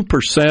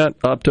 2%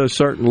 up to a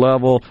certain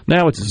level.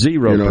 Now it's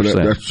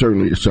 0%. That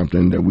certainly is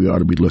something that we ought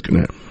to be looking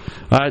at.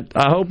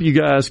 I hope you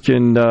guys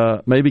can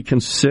maybe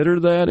consider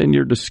that in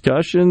your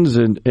discussions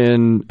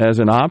and as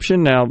an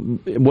option. Now,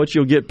 what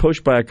you'll get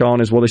pushback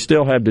on is, well, they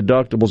still have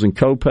deductibles and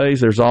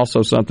copays. There's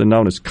also something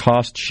known as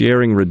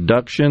cost-sharing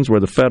reductions, where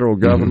the federal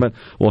government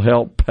will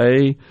help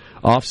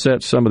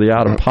offset some of the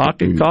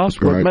out-of-pocket costs.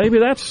 Well, maybe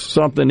that's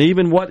something,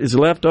 even what is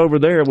left over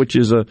there, which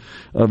is a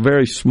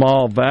very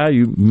small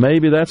value,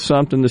 maybe that's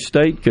something the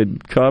state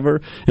could cover,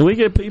 and we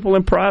get people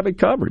in private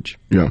coverage.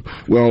 Yeah.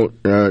 Well,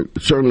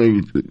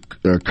 certainly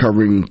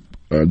covering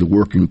the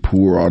working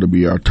poor ought to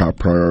be our top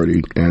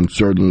priority, and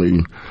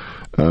certainly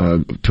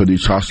to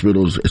these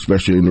hospitals,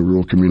 especially in the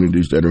rural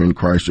communities that are in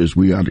crisis,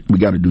 we got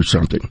to do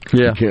something.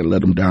 Yeah. We can't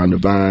let them down the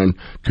vine.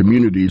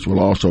 Communities will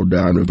also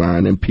down the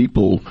vine, and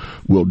people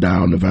will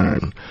down the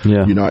vine.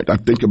 Yeah. I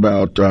think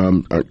about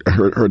I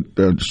heard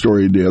the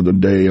story the other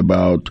day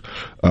about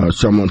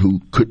someone who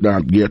could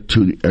not get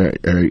to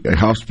a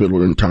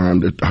hospital in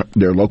time. That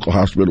their local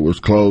hospital was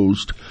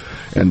closed,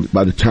 and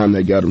by the time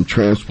they got them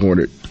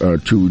transported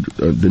to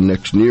the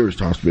next nearest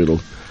hospital,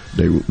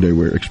 they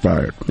were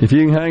expired. If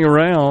you can hang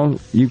around,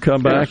 you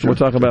come back and we'll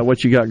talk about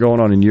what you got going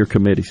on in your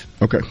committees.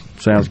 Okay.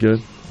 Sounds good.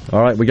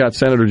 All right, we got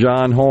Senator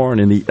John Horhn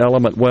in the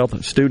Element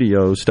Wealth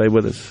Studios. Stay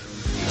with us.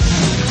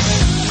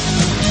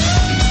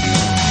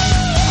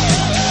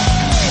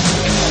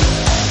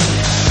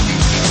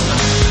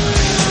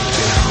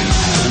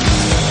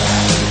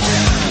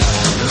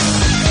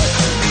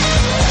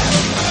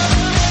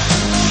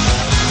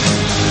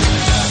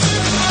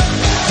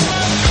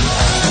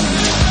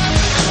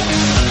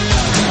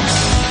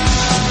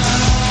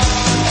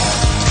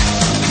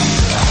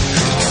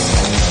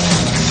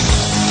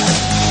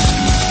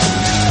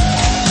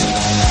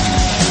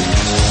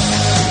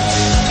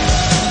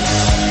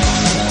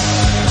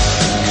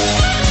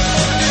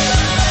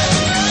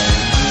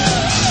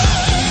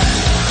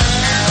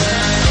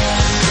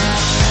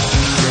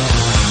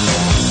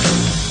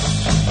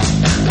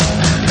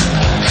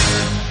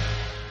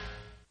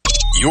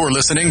 You're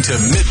listening to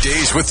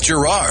Middays with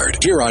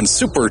Gerard here on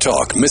Super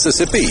Talk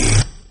Mississippi.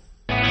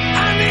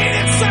 I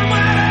needed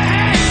somewhere to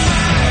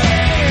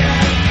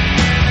hang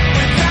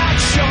without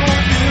your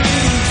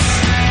news.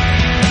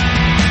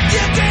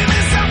 You gave me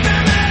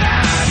something that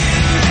I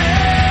didn't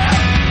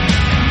have,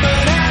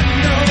 but had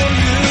no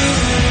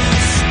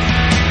use.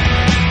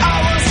 I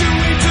was too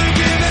weak to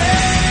give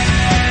in,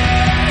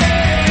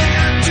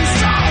 too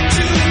strong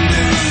to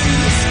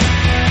lose.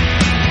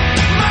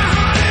 My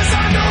heart is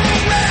under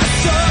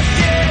arrest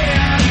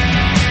again,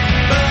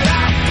 but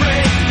I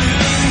break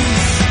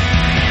loose.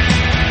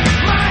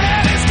 My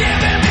head is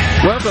giving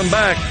me. Welcome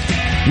back.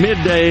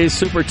 Midday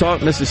Super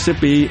Talk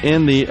Mississippi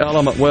in the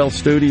Element Wealth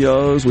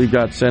Studios. We've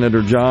got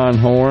Senator John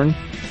Horhn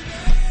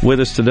with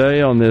us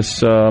today on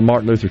this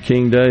Martin Luther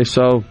King Day.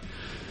 So,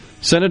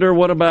 Senator,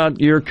 what about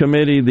your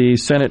committee, the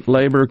Senate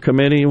Labor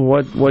Committee?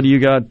 What do you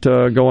got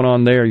going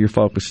on there? You're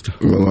focused.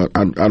 Well,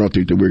 I don't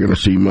think that we're going to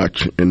see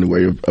much in the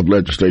way of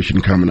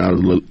legislation coming out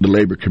of the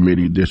Labor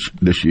Committee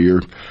this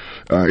year.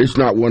 It's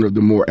not one of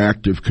the more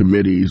active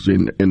committees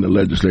in the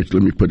legislature,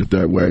 let me put it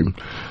that way.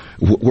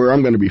 Where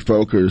I'm going to be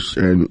focused,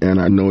 and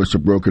I know it's a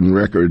broken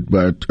record,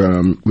 but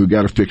we've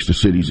got to fix the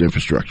city's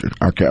infrastructure,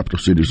 our capital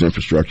city's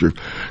infrastructure.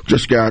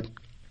 Just got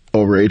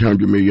over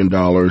 $800 million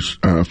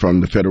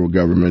from the federal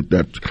government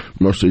that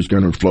mostly is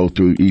going to flow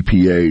through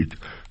EPA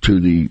to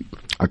the,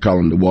 I call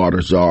him the water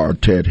czar,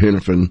 Ted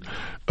Henifin,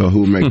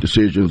 who make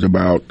decisions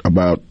about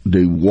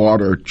the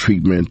water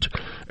treatment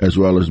as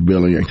well as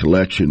billing and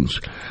collections.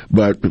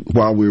 But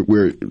while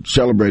we're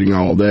celebrating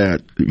all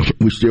that,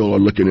 we still are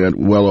looking at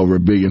well over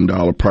 $1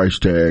 billion price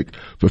tag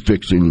for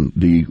fixing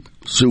the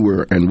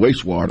sewer and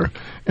wastewater.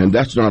 And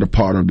that's not a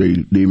part of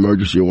the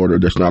emergency order.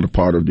 That's not a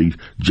part of the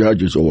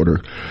judge's order.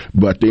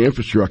 But the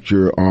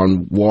infrastructure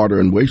on water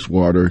and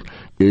wastewater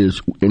is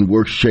in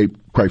worse shape,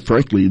 quite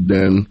frankly,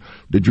 than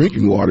the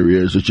drinking water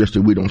is. It's just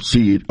that we don't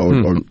see it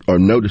or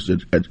notice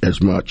it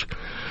as much.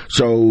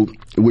 So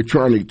we're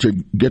trying to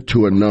get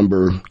to a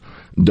number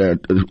that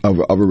of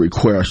a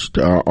request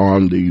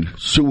on the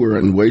sewer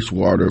and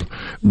wastewater.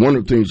 One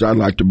of the things I'd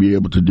like to be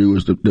able to do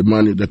is the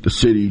money that the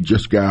city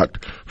just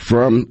got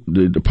from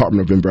the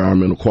Department of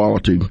Environmental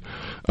Quality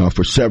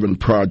for 7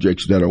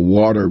 projects that are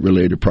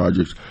water-related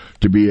projects,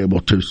 to be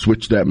able to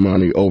switch that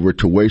money over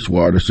to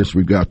wastewater, since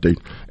we've got the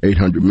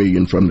 $800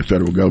 million from the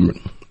federal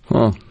government.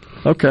 Oh,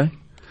 okay.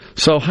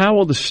 So how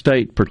will the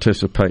state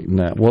participate in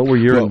that? What were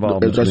your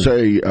involvement? As I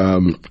say,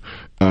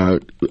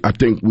 I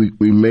think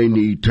we may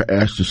need to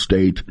ask the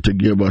state to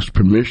give us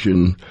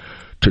permission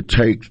to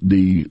take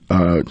the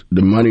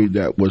money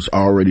that was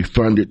already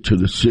funded to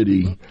the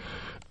city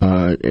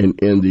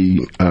in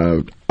the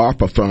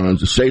ARPA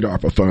funds, the state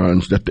ARPA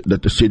funds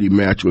that the city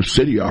match with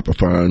city ARPA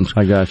funds.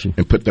 I got you.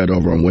 And put that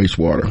over on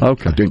wastewater.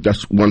 Okay. I think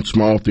that's one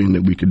small thing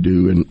that we could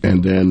do,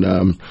 and then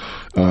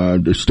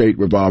the state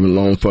revolving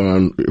loan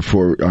fund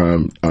for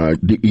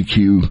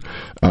DEQ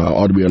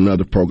ought to be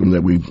another program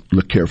that we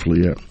look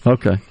carefully at.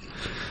 Okay.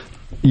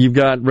 You've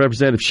got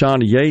Representative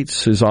Shonda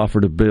Yates has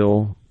offered a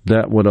bill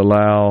that would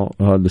allow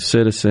the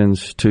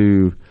citizens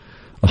to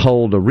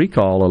hold a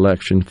recall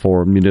election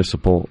for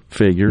municipal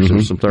figures.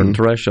 There's some certain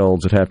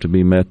thresholds that have to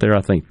be met there.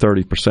 I think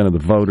 30% of the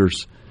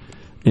voters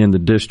in the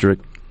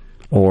district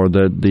or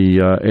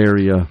the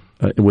area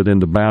within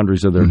the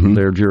boundaries of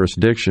their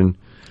jurisdiction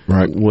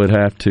would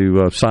have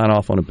to sign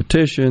off on a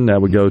petition.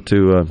 That would go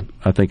to,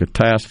 I think, a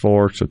task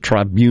force, a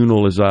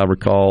tribunal, as I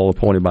recall,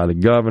 appointed by the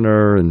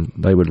governor, and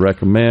they would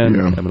recommend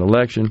have an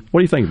election.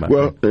 What do you think about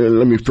that? Well,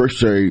 let me first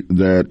say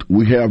that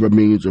we have a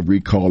means of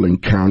recalling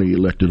county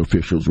elected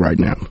officials right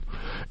now.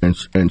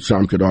 And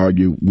some could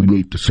argue we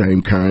need the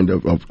same kind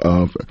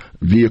of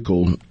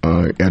vehicle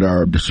at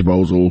our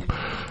disposal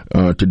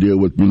to deal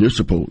with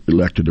municipal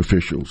elected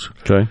officials.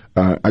 Okay.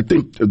 I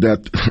think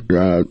that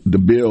the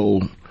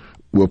bill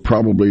will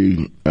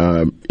probably,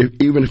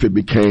 even if it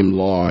became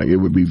law, it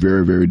would be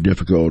very, very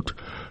difficult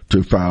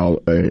to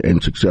file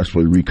and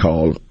successfully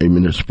recall a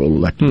municipal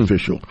elected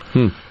official.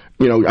 You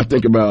know, I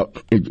think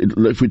about,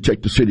 if we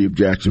take the city of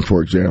Jackson,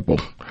 for example,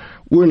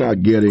 we're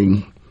not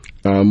getting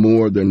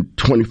more than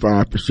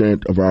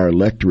 25% of our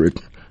electorate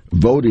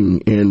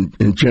voting in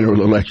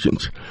general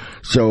elections.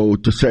 So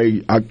to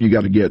say you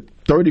got to get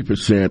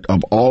 30%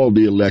 of all of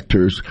the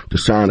electors to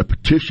sign a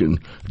petition,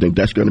 I think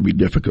that's going to be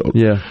difficult.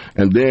 Yeah.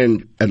 And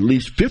then at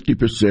least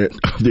 50%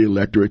 of the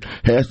electorate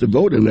has to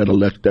vote in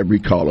that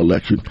recall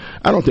election.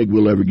 I don't think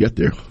we'll ever get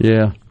there.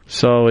 Yeah.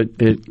 So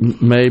it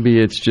maybe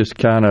it's just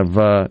kind of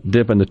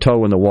dipping the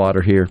toe in the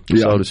water here,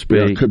 so to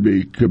speak. Yeah, could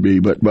be.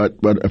 But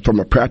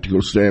from a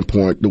practical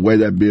standpoint, the way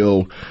that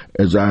bill,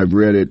 as I've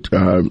read it,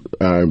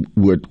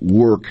 would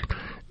work,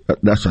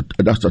 that's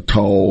a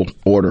tall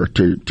order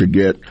to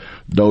get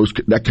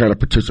that kind of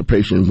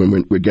participation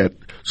when we get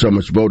so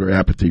much voter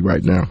apathy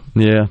right now.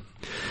 Yeah.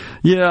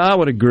 Yeah, I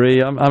would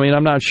agree. I mean,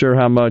 I'm not sure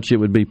how much it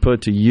would be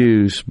put to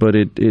use, but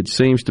it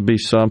seems to be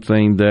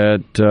something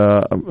that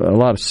a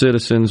lot of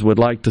citizens would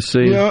like to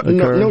see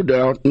occur. No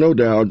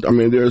doubt. I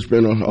mean, there's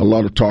been a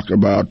lot of talk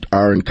about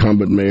our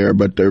incumbent mayor,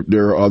 but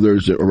there are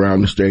others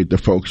around the state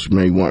that folks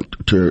may want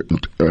to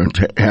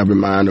have in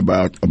mind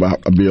about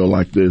a bill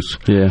like this.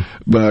 Yeah.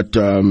 But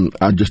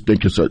I just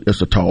think it's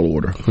a tall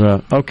order.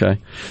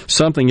 Okay.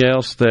 Something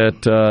else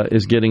that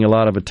is getting a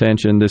lot of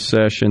attention this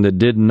session that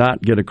did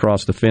not get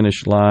across the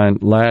finish line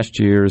last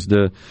year is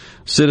the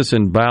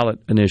citizen ballot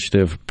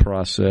initiative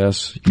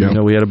process. Yep. You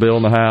know, we had a bill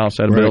in the House,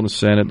 had a bill in the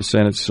Senate. The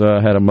Senate's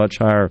had a much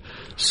higher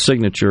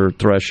signature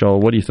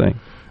threshold. What do you think?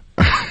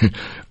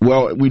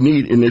 Well, we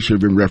need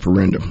initiative and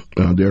referendum.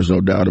 There's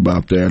no doubt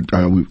about that.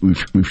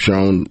 We've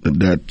shown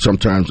that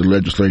sometimes the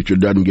legislature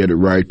doesn't get it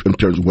right in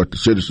terms of what the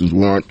citizens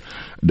want.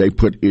 They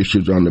put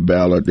issues on the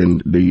ballot,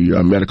 and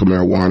the medical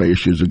marijuana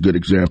issue is a good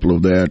example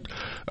of that.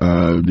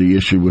 The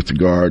issue with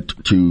regard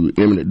to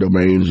eminent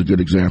domain is a good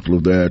example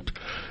of that.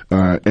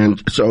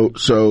 And so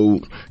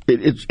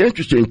it's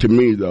interesting to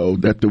me, though,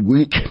 that the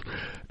week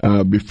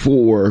the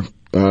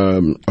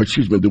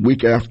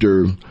week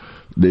after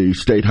the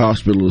State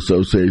Hospital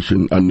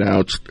Association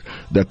announced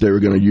that they were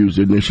going to use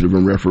the initiative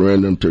and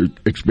referendum to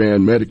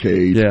expand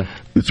Medicaid. Yeah.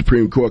 The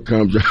Supreme Court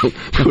comes out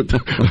with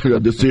a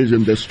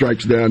decision that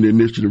strikes down the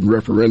initiative and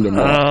referendum.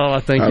 I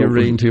think you're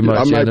reading too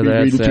much into that, I might be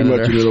reading Senator. too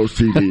much into those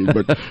CDs,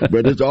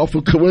 but it's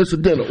awful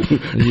coincidental.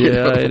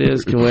 Yeah, it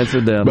is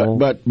coincidental.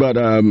 But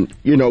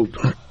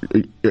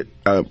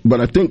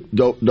I think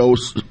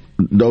those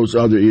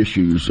other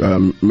issues,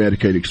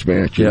 Medicaid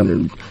expansion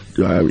and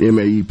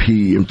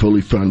MAEP and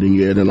fully funding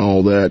it and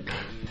all that,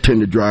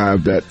 tend to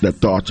drive that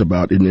thoughts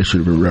about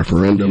initiative and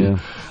referendum. Yeah.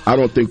 I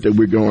don't think that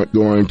we're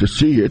going to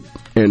see it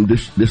in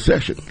this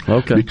session.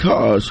 Okay.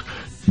 Because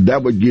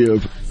that would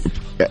give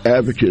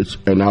advocates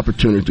an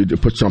opportunity to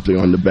put something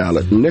on the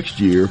ballot next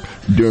year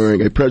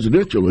during a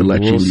presidential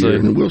election year,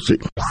 and we'll see.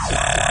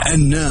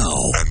 And now,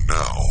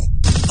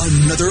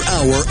 another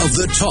hour of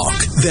the talk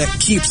that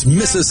keeps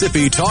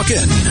Mississippi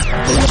talking.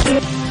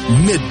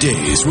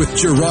 Middays with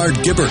Gerard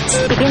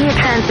Gibbert. Begin your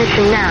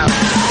transition now.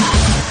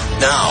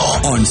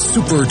 Now on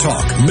Super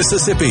Talk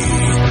Mississippi.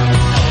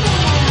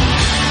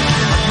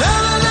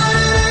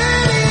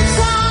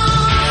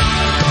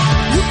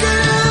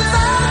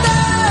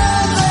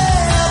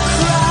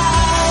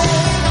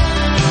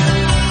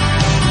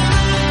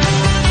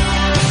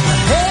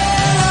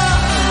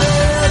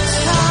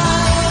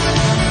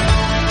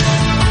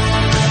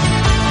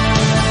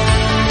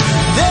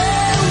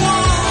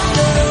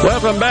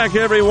 Welcome back,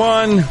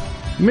 everyone.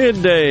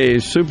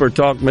 Middays, Super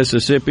Talk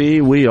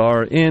Mississippi. We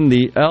are in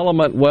the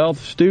Element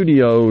Wealth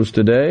Studios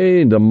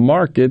today. The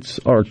markets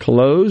are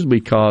closed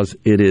because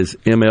it is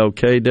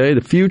MLK Day.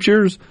 The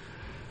futures,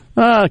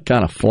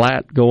 kind of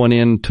flat going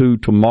into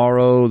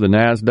tomorrow. The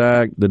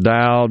NASDAQ, the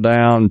Dow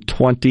down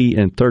 20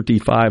 and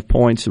 35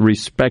 points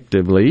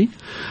respectively.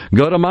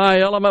 Go to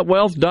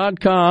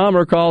myelementwealth.com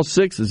or call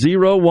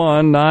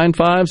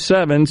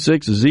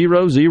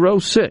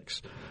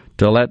 601-957-6006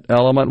 to let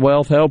Element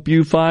Wealth help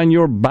you find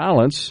your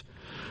balance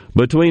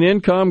between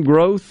income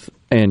growth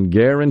and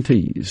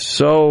guarantees.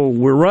 So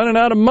we're running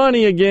out of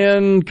money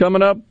again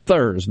coming up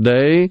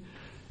Thursday.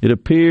 It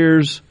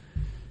appears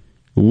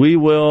we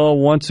will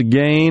once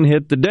again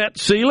hit the debt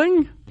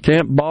ceiling.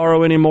 Can't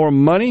borrow any more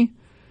money.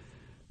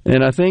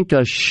 And I think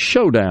a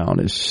showdown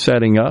is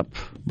setting up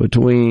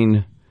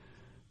between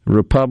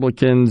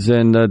Republicans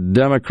and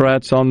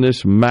Democrats on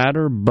this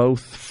matter.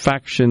 Both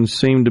factions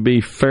seem to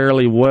be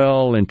fairly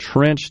well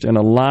entrenched and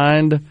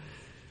aligned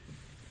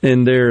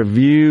in their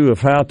view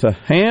of how to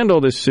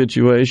handle this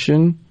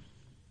situation.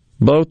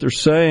 Both are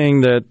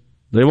saying that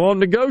they won't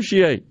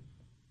negotiate,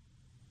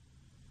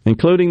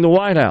 including the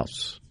White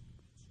House.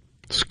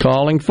 It's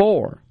calling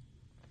for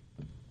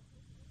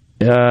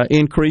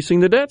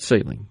increasing the debt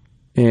ceiling.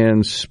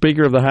 And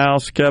Speaker of the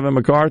House, Kevin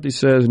McCarthy,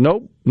 says,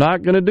 nope,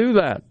 not going to do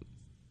that.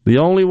 The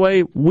only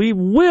way we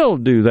will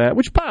do that,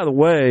 which, by the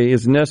way,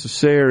 is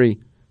necessary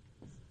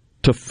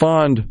to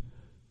fund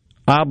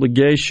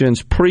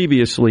obligations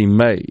previously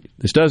made.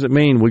 This doesn't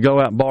mean we go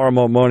out and borrow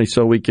more money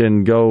so we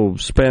can go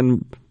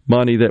spend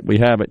money that we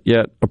haven't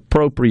yet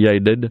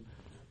appropriated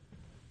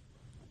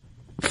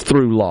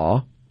through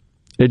law.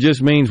 It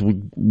just means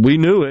we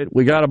knew it.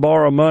 We got to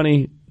borrow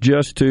money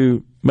just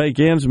to make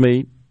ends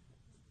meet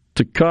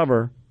to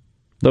cover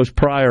those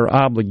prior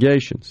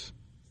obligations.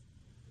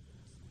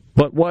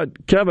 But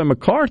what Kevin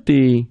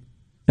McCarthy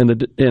and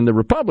the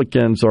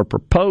Republicans are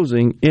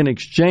proposing in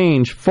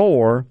exchange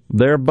for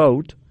their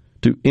vote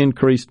to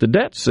increase the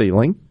debt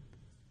ceiling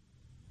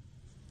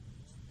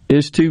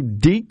is to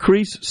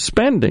decrease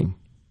spending.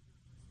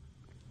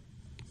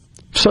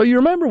 So you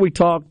remember we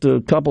talked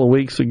a couple of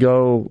weeks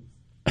ago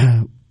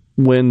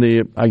when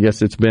I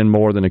guess it's been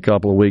more than a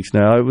couple of weeks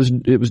now. It was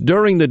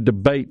during the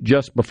debate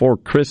just before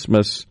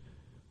Christmas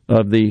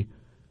of the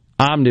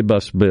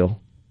omnibus bill,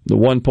 the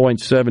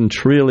 $1.7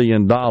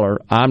 trillion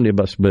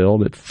omnibus bill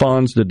that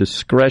funds the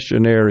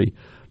discretionary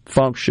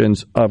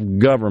functions of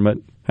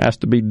government, has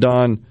to be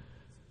done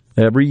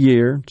every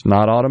year. It's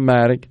not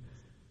automatic.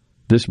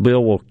 This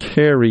bill will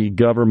carry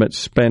government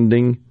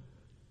spending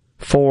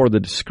for the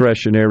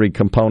discretionary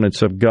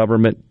components of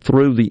government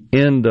through the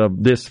end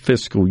of this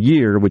fiscal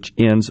year, which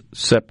ends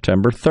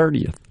September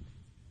 30th.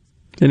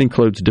 It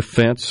includes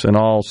defense and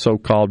all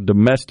so-called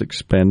domestic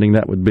spending.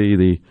 That would be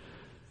the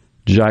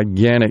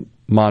gigantic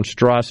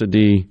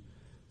monstrosity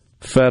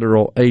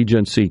federal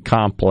agency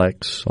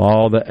complex.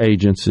 All the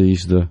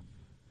agencies, the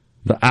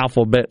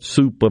alphabet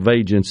soup of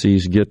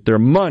agencies get their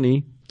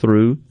money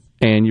through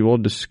annual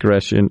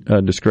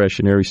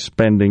discretionary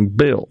spending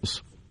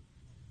bills.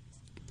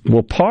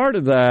 Well, part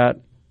of that,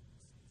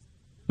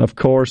 of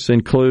course,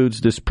 includes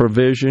this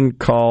provision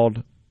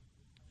called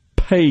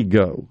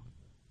PAYGO.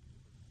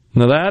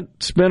 Now,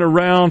 that's been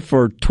around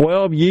for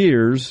 12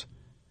 years,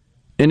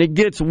 and it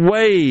gets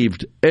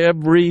waived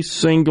every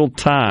single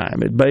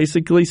time. It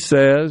basically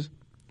says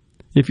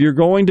if you're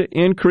going to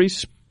increase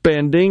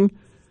spending,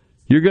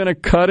 you're going to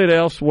cut it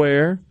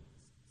elsewhere,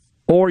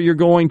 or you're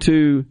going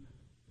to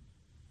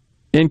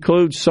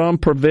include some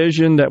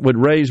provision that would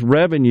raise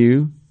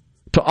revenue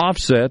to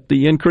offset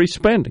the increased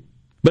spending.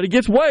 But it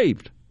gets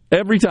waived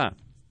every time.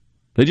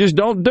 They just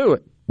don't do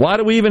it. Why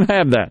do we even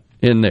have that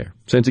in there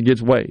since it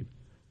gets waived?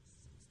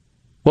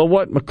 Well,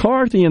 what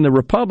McCarthy and the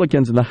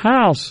Republicans in the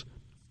House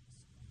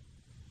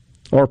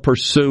are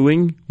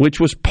pursuing, which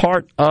was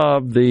part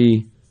of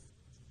the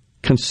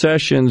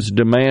concessions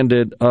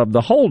demanded of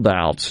the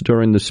holdouts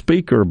during the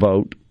speaker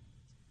vote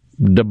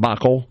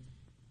debacle,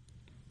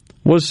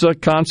 was a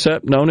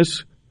concept known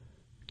as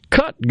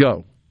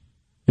cut-go.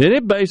 And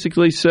it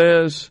basically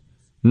says,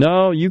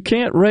 no, you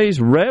can't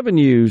raise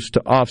revenues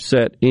to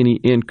offset any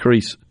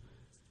increase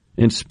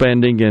in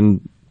spending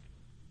and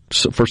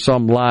for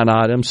some line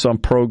items, some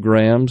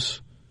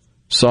programs,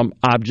 some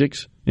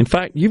objects. In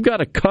fact, you've got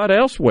to cut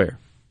elsewhere.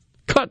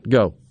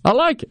 Cut-go. I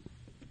like it.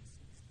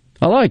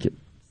 I like it.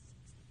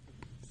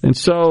 And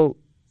so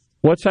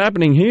what's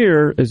happening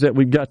here is that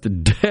we've got the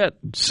debt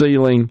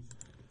ceiling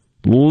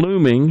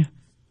looming,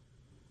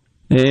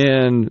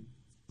 and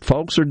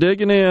folks are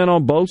digging in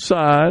on both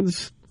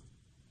sides.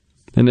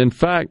 And in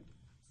fact,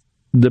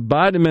 the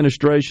Biden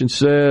administration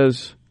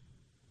says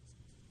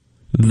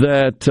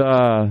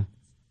that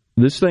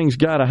this thing's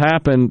got to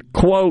happen,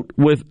 quote,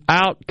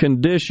 without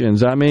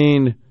conditions. I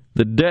mean,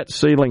 the debt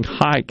ceiling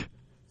hike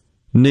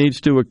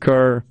needs to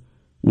occur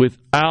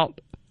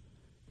without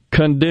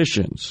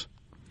conditions.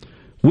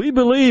 We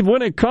believe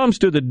when it comes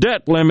to the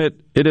debt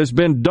limit, it has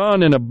been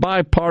done in a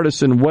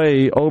bipartisan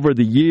way over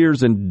the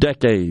years and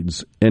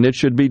decades, and it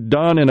should be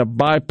done in a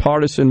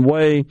bipartisan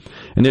way,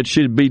 and it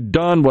should be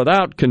done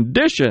without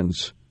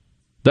conditions.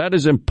 That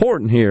is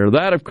important here.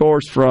 That, of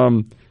course,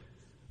 from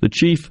the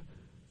chief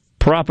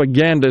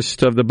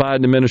propagandist of the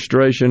Biden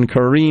administration,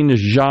 Karine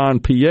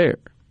Jean-Pierre.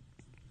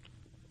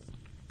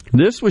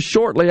 This was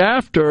shortly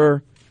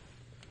after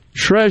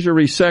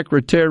Treasury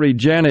Secretary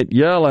Janet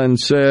Yellen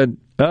said,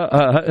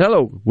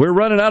 hello, we're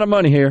running out of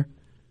money here.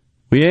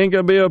 We ain't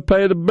going to be able to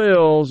pay the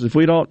bills if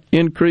we don't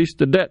increase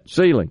the debt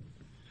ceiling.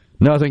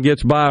 Nothing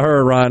gets by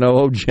her, Rhino.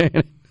 Oh,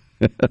 Janet.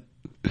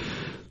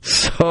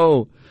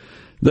 So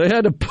they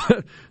had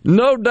to,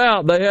 no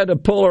doubt they had to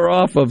pull her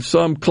off of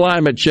some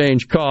climate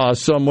change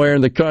cause somewhere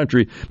in the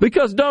country.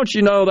 Because don't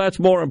you know that's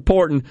more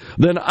important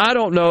than, I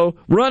don't know,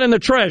 running the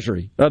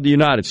Treasury of the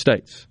United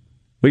States.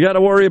 We got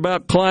to worry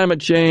about climate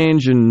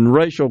change and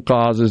racial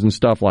causes and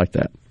stuff like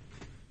that.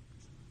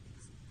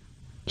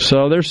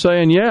 So they're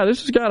saying, yeah, this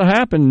has got to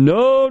happen.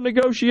 No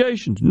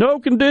negotiations, no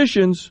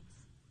conditions.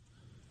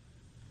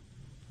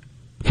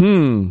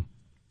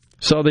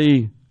 So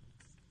the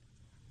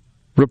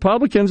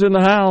Republicans in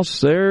the House,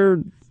 they're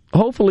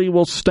hopefully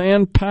will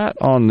stand pat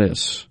on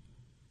this.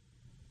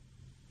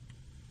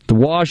 The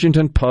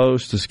Washington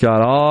Post has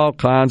got all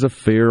kinds of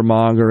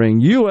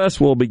fear-mongering. U.S.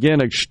 will begin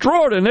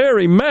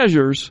extraordinary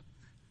measures.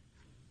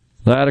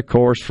 That, of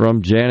course,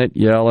 from Janet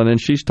Yellen,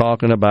 and she's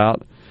talking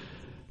about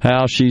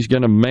how she's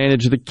going to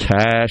manage the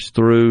cash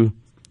through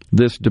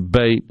this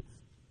debate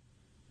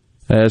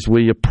as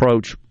we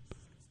approach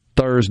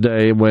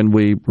Thursday when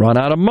we run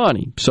out of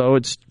money. So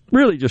it's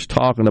really just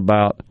talking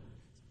about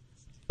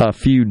a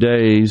few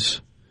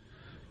days.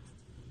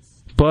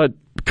 But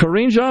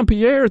Karine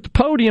Jean-Pierre at the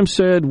podium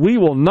said, we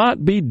will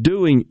not be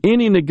doing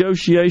any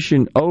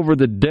negotiation over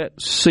the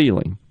debt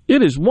ceiling.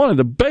 It is one of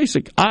the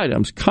basic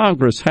items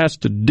Congress has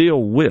to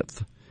deal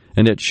with,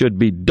 and it should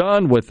be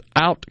done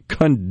without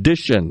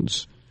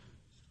conditions.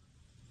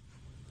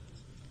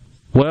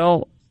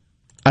 Well,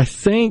 I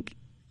think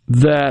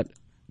that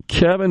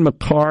Kevin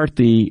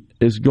McCarthy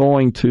is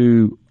going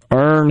to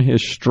earn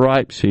his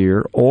stripes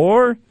here,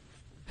 or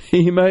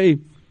he may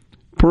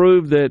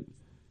prove that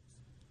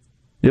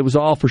it was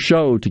all for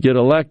show to get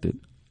elected.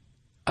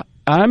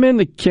 I'm in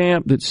the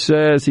camp that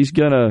says he's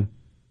going to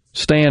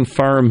stand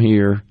firm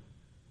here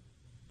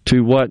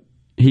to what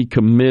he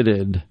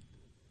committed,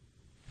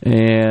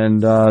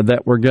 and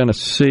that we're going to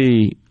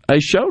see a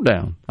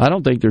showdown. I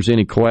don't think there's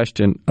any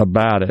question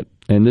about it.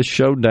 And this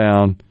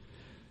showdown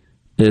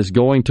is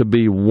going to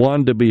be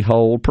one to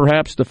behold,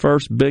 perhaps the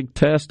first big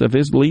test of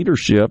his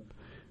leadership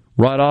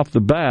right off the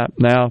bat.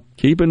 Now,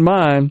 keep in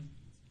mind,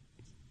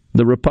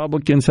 the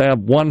Republicans have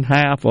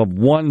 1/2 of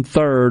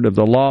 1/3 of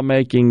the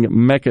lawmaking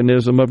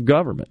mechanism of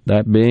government,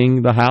 that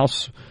being the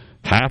House,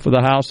 half of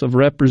the House of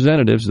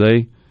Representatives.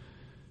 They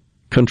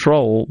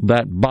control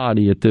that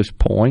body at this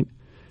point.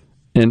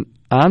 And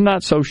I'm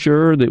not so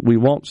sure that we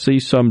won't see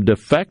some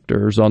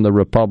defectors on the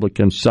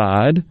Republican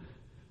side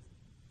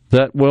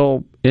that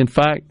will, in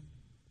fact,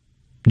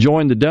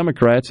 join the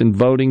Democrats in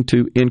voting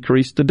to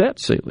increase the debt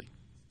ceiling.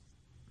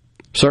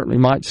 Certainly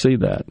might see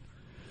that.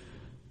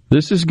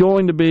 This is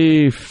going to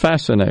be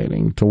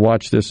fascinating to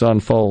watch this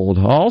unfold.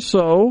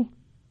 Also,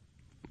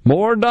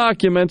 more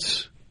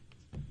documents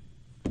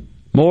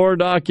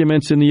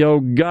in the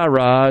old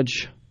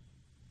garage.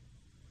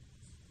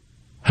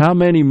 How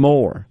many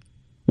more?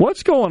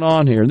 What's going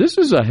on here? This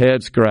is a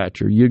head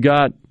scratcher. You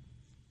got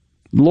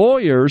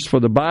lawyers for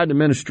the Biden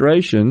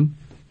administration.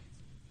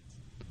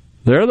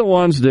 They're the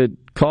ones that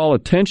call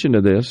attention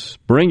to this,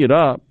 bring it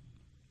up.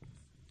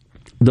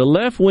 The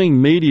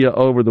left-wing media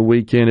over the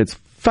weekend, it's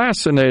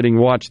fascinating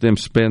to watch them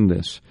spin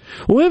this.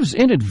 Well, it was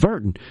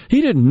inadvertent.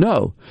 He didn't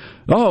know.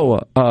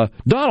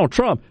 Donald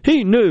Trump,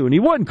 he knew, and he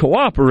wouldn't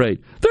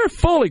cooperate. They're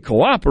fully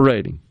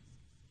cooperating.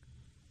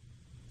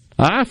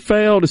 I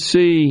fail to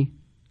see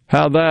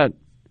how that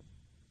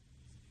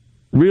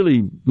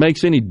really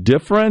makes any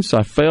difference.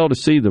 I fail to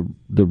see the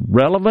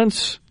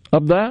relevance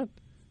of that.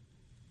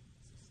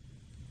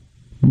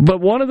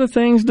 But one of the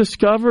things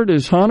discovered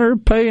is Hunter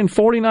paying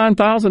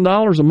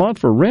 $49,000 a month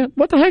for rent.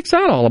 What the heck's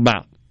that all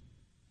about?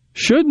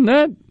 Shouldn't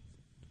that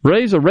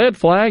raise a red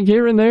flag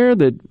here and there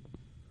that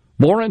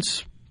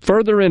warrants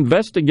further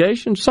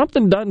investigation?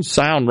 Something doesn't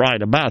sound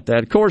right about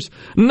that. Of course,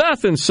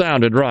 nothing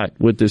sounded right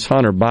with this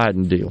Hunter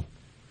Biden deal.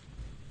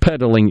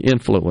 Peddling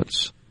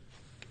influence.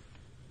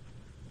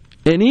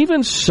 And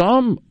even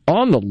some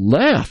on the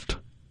left,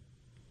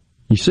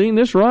 you seen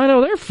this,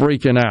 Rhino? They're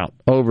freaking out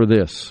over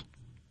this.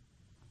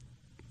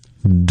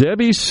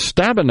 Debbie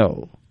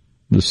Stabenow,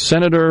 the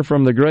senator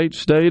from the great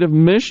state of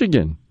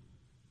Michigan,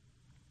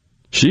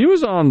 she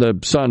was on the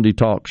Sunday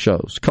talk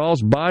shows,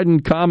 calls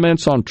Biden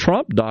comments on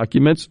Trump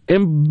documents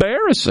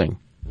embarrassing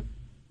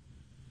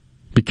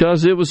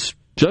because it was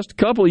just a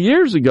couple of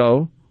years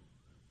ago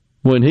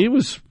when he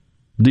was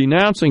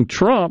denouncing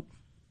Trump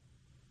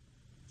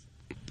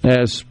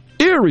as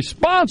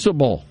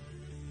irresponsible.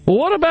 Well,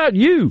 what about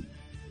you?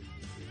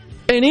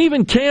 And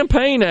even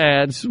campaign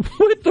ads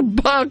with the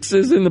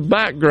boxes in the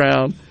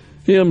background,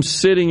 him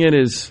sitting in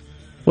his,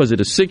 was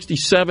it a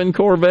 67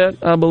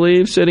 Corvette, I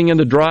believe, sitting in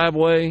the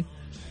driveway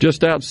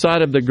just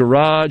outside of the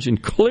garage,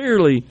 and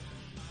clearly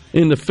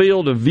in the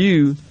field of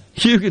view,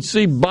 you could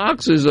see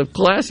boxes of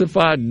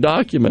classified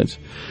documents.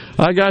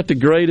 I got the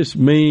greatest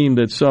meme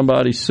that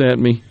somebody sent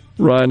me,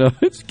 Rhino.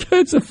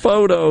 It's a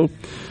photo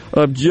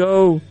of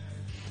Joe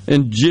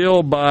and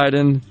Jill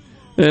Biden,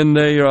 and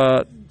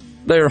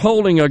they're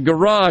holding a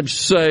garage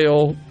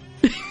sale.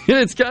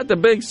 It's got the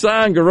big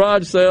sign,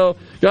 garage sale,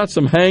 got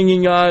some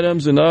hanging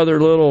items and other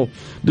little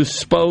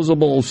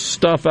disposable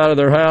stuff out of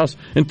their house,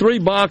 and 3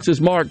 boxes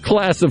marked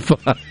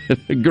classified,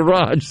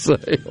 garage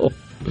sale.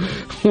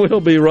 We'll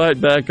be right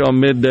back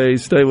on Middays.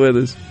 Stay with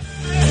us.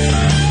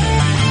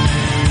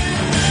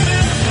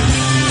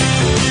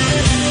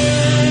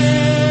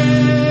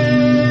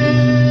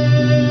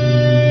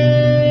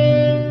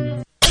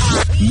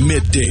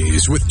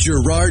 Middays with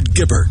Gerard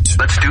Gibbert.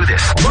 Let's do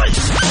this.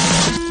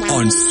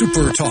 On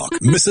Super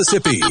Talk,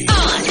 Mississippi.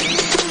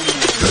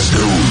 Let's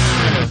go.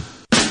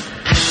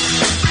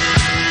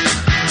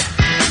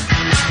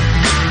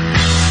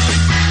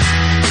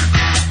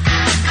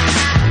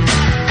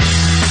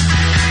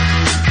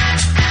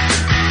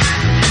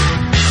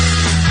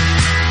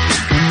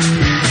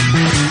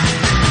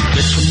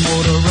 Get your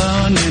motor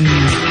running.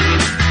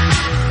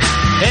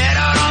 Head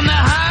out on the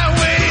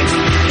highway.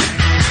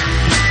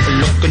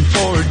 Looking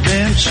for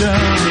adventure.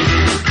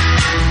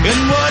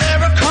 And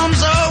whatever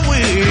comes our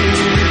way.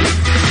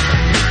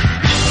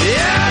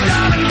 Yeah,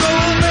 darling, go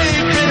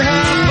make it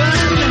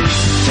happen.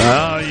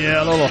 Oh,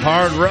 yeah, a little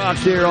hard rock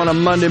here on a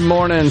Monday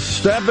morning.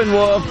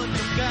 Steppenwolf.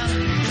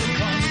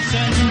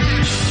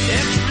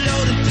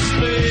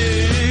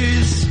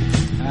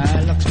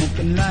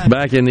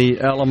 Back in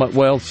the Element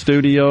Wealth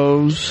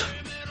Studios,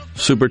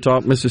 Super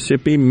Talk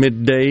Mississippi,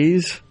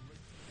 Middays.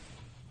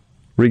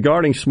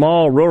 Regarding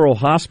small rural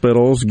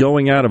hospitals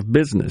going out of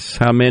business,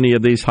 how many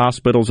of these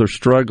hospitals are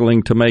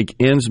struggling to make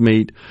ends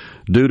meet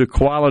due to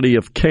quality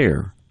of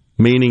care?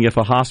 Meaning if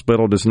a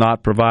hospital does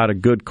not provide a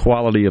good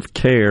quality of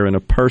care and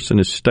a person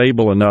is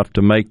stable enough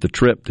to make the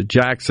trip to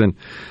Jackson,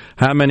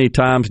 how many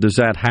times does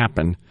that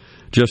happen?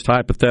 Just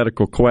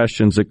hypothetical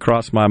questions that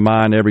cross my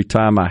mind every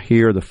time I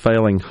hear the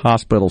failing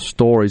hospital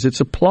stories. It's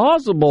a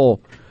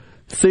plausible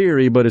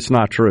theory, but it's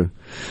not true.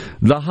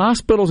 The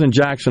hospitals in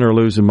Jackson are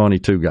losing money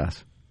too,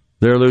 guys.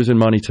 They're losing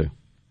money too.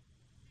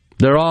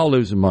 They're all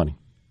losing money.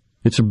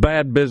 It's a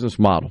bad business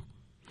model.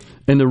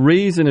 And the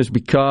reason is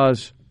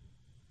because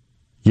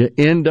you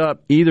end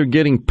up either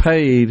getting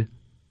paid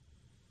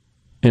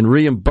and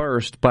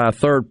reimbursed by a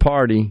third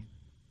party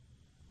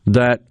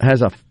that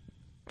has a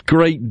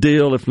great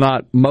deal, if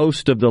not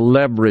most, of the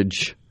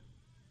leverage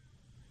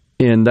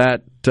in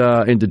that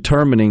in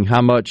determining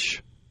how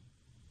much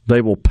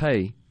they will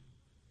pay.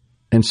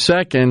 And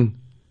second,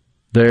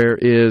 there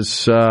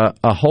is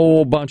a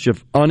whole bunch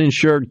of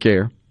uninsured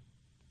care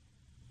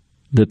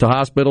that the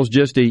hospitals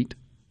just eat.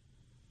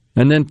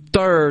 And then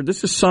third,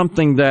 this is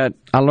something that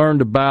I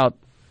learned about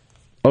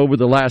over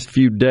the last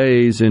few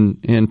days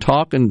in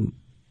talking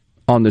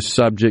on this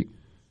subject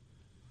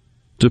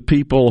to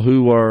people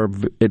who are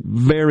at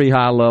very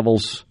high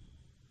levels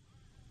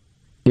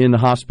in the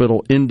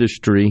hospital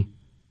industry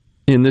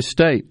in this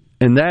state.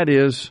 And that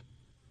is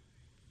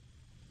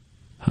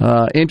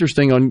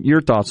interesting on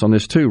your thoughts on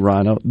this too,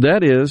 Rhino.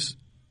 That is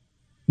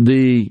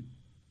the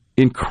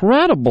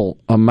incredible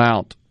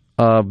amount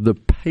of the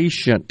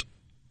patient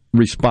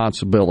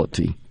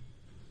responsibility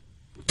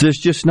that's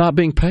just not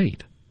being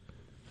paid.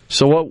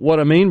 So what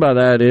I mean by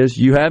that is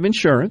you have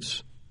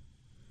insurance,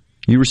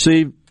 you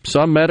receive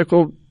some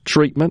medical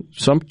treatment,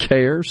 some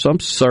care, some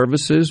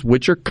services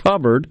which are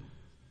covered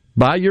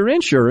by your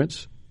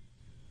insurance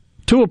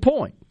to a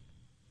point.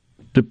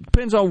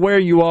 Depends on where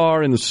you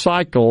are in the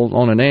cycle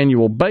on an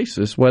annual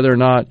basis, whether or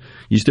not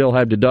you still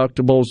have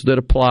deductibles that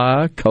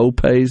apply,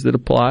 co-pays that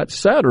apply,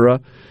 etc.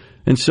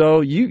 And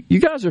so you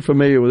guys are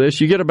familiar with this.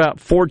 You get about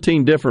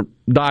 14 different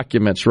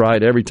documents,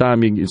 right, every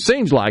time it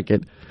seems like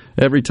it,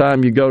 every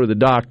time you go to the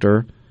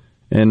doctor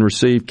and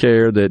receive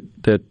care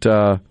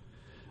that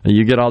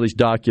you get all these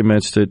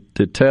documents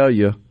that tell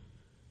you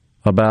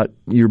about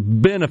your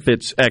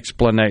benefits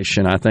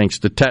explanation, I think is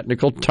the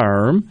technical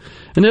term.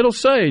 And it'll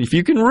say, if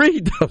you can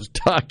read those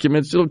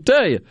documents, it'll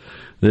tell you,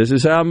 this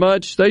is how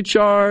much they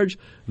charge,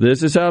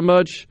 this is how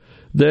much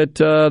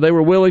that they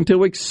were willing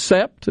to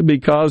accept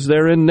because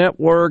they're in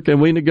network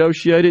and we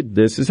negotiated,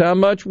 this is how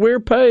much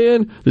we're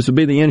paying, this would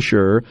be the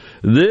insurer,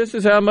 this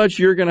is how much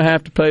you're going to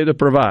have to pay the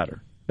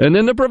provider. And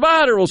then the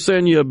provider will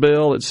send you a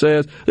bill that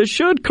says, that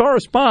should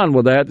correspond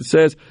with that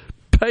says,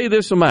 pay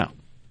this amount.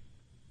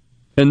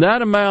 And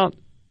that amount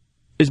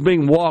is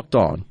being walked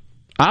on.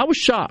 I was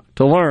shocked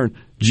to learn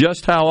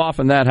just how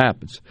often that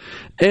happens.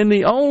 And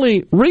the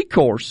only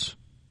recourse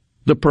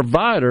the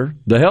provider,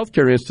 the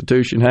healthcare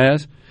institution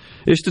has,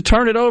 is to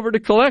turn it over to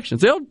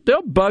collections.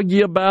 They'll bug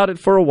you about it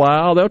for a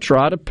while. They'll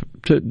try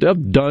they'll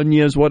dun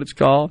you is what it's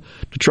called,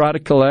 to try to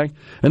collect.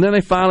 And then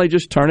they finally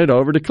just turn it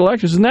over to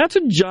collections. And that's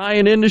a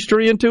giant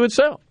industry into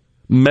itself.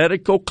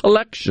 Medical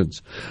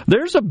collections.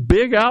 There's a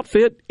big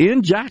outfit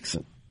in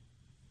Jackson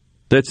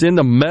that's in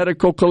the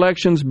medical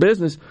collections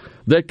business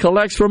that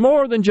collects for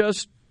more than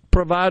just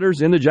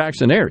providers in the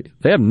Jackson area.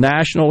 They have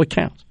national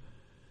accounts.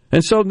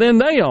 And so then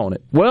they own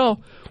it.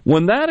 Well,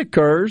 when that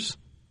occurs,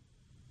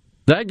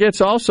 that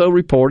gets also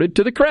reported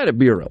to the credit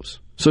bureaus.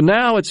 So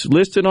now it's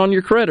listed on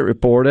your credit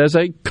report as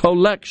a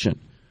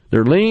collection.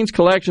 There are liens,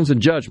 collections, and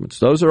judgments.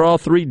 Those are all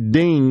three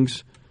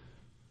dings,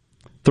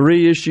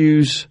 three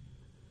issues,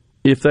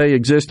 if they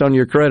exist on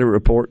your credit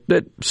report,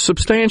 that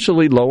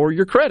substantially lower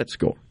your credit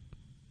score.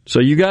 So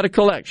you got a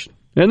collection.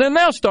 And then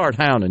they'll start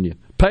hounding you.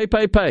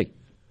 Pay.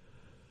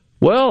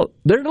 Well,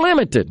 they're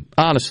limited,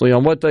 honestly,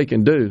 on what they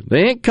can do.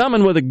 They ain't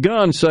coming with a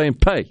gun saying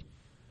pay.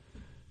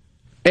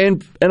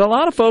 And a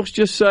lot of folks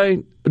just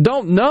say,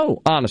 don't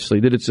know, honestly,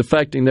 that it's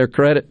affecting their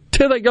credit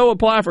till they go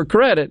apply for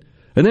credit,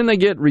 and then they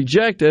get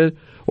rejected,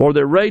 or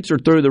their rates are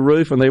through the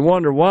roof, and they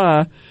wonder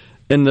why.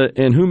 And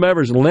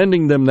whomever's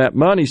lending them that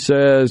money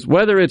says,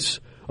 whether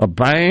it's a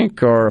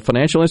bank or a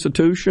financial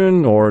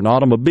institution or an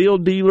automobile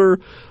dealer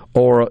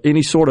or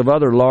any sort of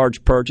other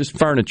large purchase,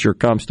 furniture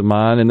comes to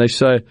mind, and they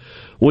say,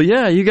 well,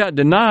 yeah, you got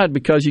denied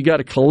because you got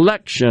a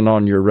collection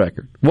on your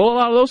record. Well, a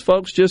lot of those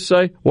folks just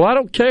say, well, I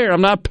don't care,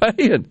 I'm not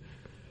paying.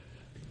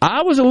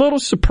 I was a little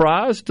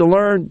surprised to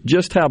learn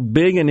just how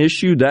big an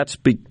issue that's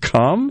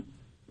become,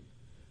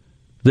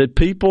 that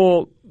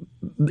people,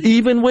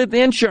 even with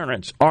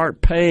insurance,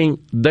 aren't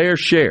paying their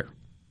share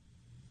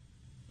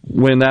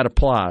when that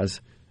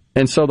applies.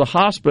 And so the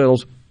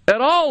hospitals,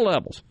 at all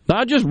levels,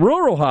 not just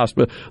rural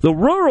hospitals, the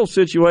rural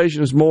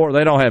situation is more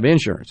they don't have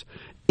insurance.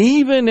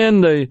 Even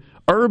in the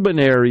urban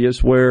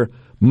areas where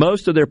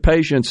most of their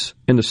patients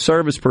in the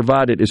service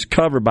provided is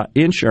covered by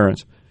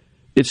insurance,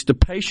 it's the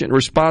patient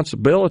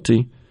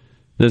responsibility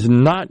that's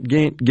not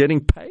getting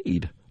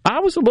paid. I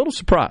was a little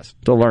surprised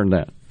to learn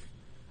that,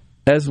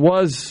 as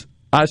was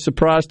I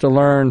surprised to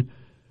learn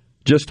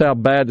just how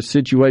bad the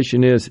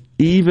situation is,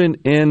 even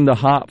in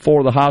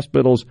for the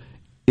hospitals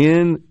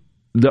in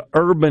the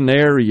urban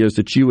areas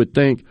that you would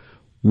think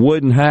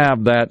wouldn't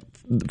have that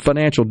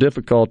financial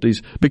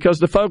difficulties, because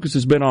the focus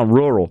has been on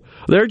rural.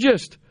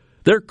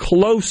 They're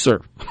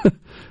closer.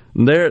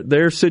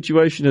 Their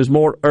situation is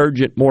more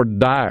urgent, more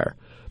dire.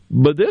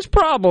 But this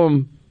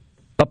problem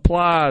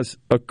applies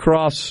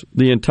across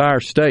the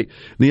entire state.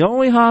 The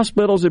only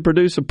hospitals that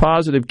produce a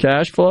positive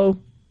cash flow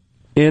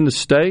in the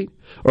state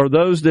are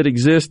those that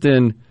exist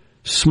in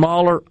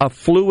smaller,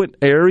 affluent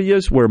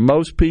areas where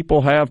most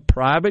people have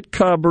private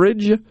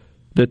coverage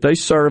that they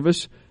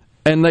service,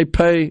 and they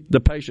pay the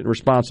patient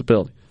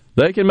responsibility.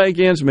 They can make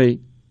ends meet.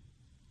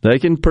 They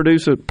can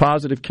produce a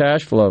positive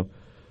cash flow.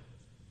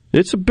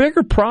 It's a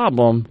bigger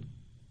problem,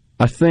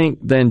 I think,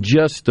 than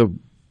just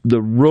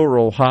the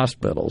rural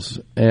hospitals.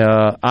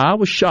 I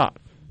was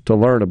shocked to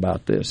learn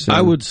about this.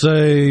 I would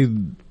say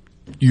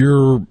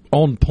you're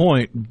on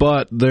point,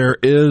 but there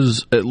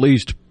is at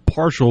least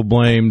partial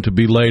blame to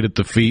be laid at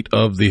the feet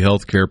of the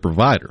healthcare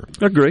provider.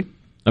 Agree.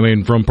 I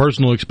mean, from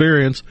personal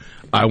experience,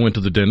 I went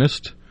to the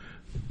dentist.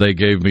 They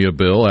gave me a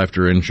bill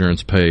after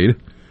insurance paid.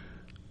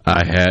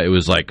 It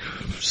was like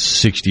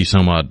 $60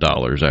 some odd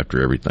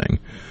after everything.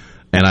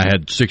 And I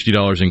had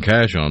 $60 in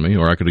cash on me,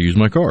 or I could have used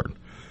my card.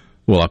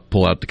 Well, I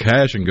pull out the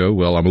cash and go,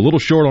 well, I'm a little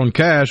short on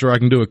cash, or I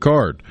can do a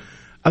card.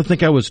 I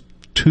think I was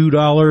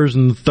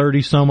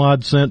 $2.30 some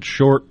odd cents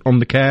short on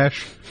the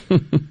cash.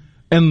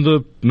 And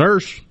the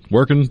nurse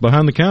working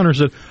behind the counter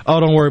said, oh,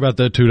 don't worry about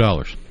that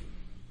 $2.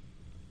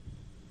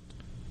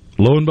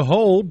 Lo and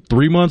behold,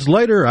 3 months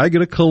later, I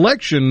get a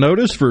collection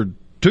notice for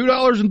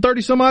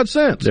 $2.30 some odd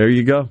cents. There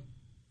you go.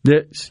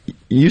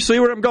 You see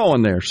where I'm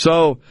going there.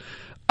 So,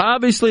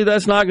 obviously,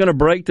 that's not going to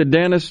break the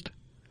dentist,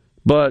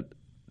 but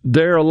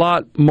there are a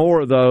lot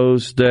more of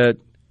those that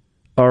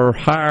are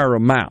higher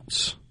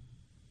amounts.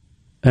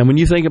 And when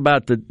you think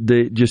about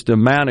the just the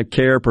amount of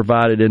care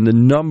provided and the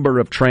number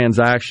of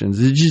transactions,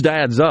 it just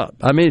adds up.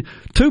 I mean,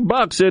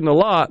 $2 isn't a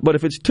lot, but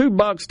if it's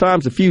 $2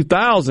 times a few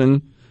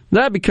thousand,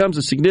 that becomes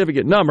a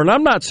significant number. And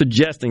I'm not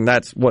suggesting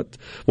that's what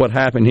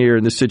happened here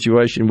in this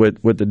situation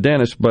with the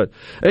dentist.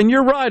 And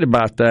you're right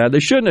about that. They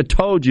shouldn't have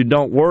told you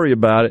don't worry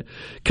about it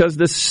because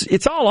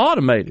it's all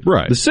automated.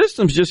 Right. The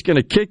system's just going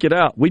to kick it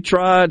out. We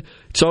tried.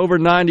 It's over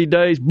 90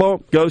 days.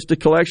 Boom, goes to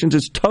collections.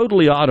 It's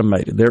totally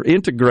automated. They're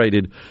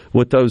integrated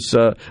with those.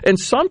 And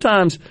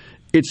sometimes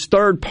it's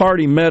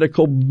third-party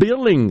medical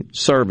billing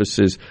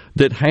services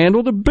that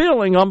handle the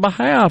billing on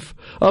behalf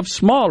of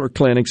smaller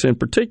clinics in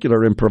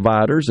particular and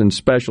providers and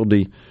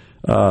specialty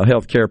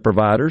healthcare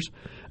providers.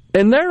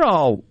 And they're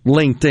all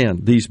linked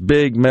in, these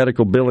big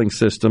medical billing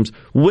systems,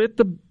 with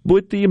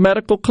the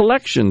medical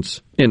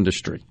collections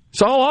industry.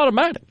 It's all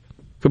automatic,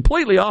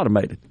 completely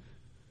automated.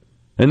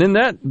 And then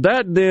that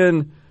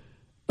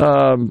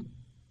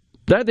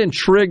then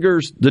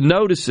triggers the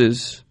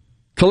notices,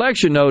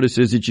 collection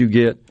notices that you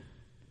get.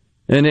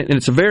 And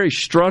it's a very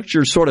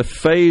structured, sort of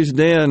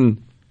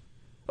phased-in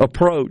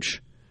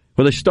approach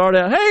where they start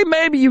out, hey,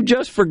 maybe you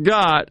just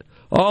forgot,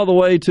 all the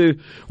way to,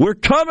 we're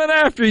coming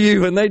after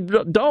you, and they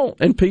don't.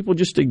 And people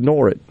just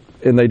ignore it,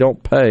 and they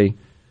don't pay.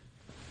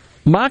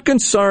 My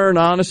concern,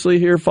 honestly,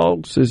 here,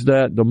 folks, is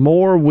that the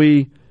more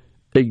we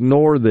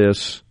ignore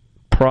this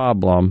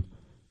problem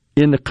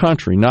in the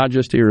country, not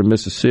just here in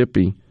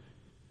Mississippi,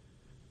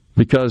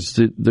 because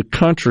the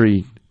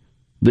country,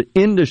 the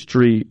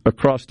industry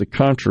across the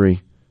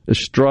country is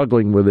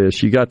struggling with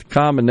this. You got the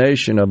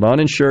combination of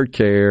uninsured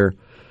care,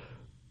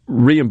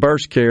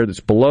 reimbursed care that's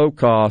below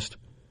cost,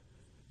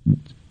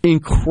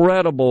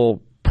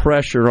 incredible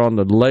pressure on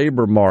the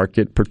labor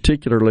market,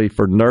 particularly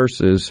for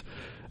nurses.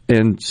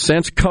 And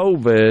since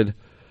COVID,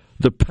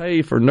 the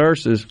pay for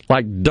nurses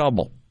like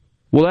double.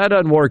 Well, that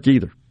doesn't work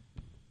either.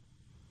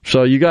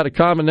 So you got a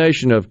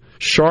combination of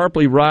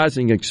sharply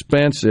rising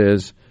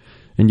expenses,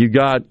 and you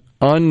got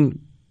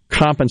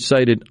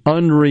uncompensated,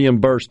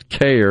 unreimbursed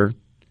care.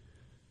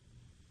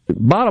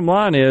 Bottom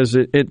line is,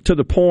 to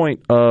the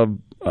point of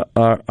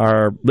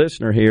our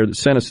listener here that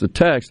sent us the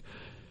text,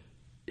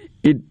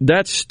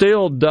 that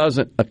still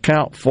doesn't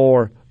account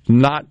for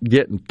not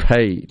getting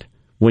paid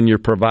when you're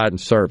providing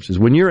services.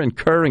 When you're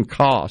incurring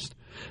cost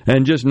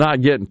and just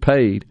not getting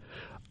paid,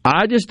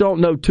 I just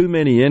don't know too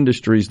many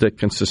industries that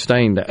can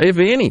sustain that, if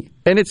any.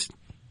 And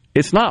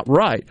it's not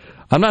right.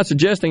 I'm not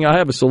suggesting I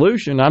have a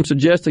solution. I'm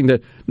suggesting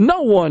that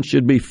no one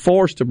should be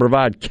forced to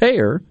provide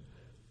care,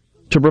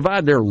 to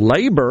provide their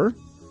labor,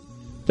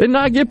 and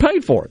not get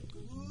paid for it.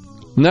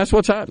 And that's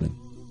what's happening.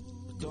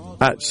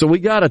 So we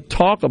got to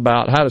talk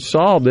about how to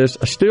solve this.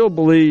 I still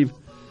believe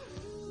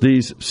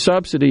these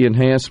subsidy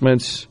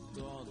enhancements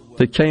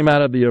that came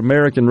out of the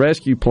American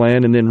Rescue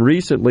Plan and then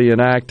recently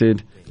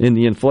enacted in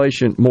the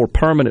inflation, more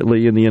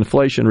permanently in the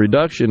Inflation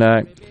Reduction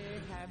Act,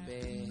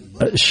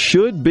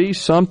 should be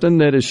something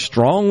that is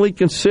strongly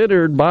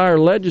considered by our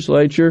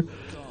legislature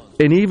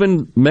and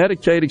even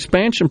Medicaid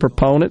expansion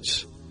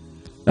proponents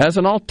as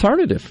an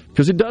alternative,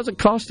 because it doesn't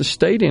cost the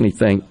state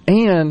anything,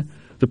 and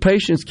the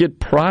patients get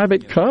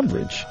private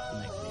coverage.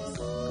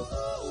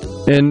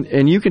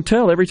 And you can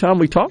tell every time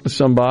we talk to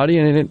somebody,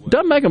 and it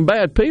doesn't make them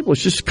bad people,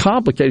 it's just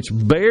complicated. It's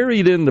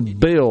buried in the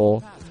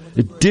bill.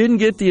 It didn't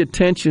get the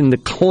attention the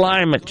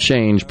climate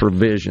change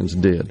provisions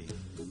did.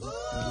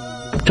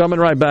 Coming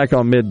right back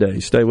on Midday.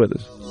 Stay with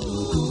us.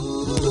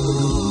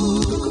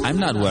 I'm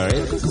not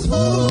worried.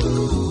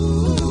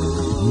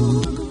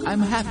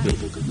 I'm happy.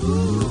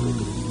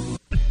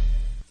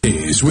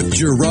 Days with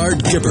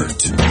Gerard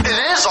Gibbert. It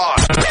is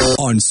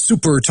on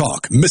Super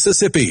Talk,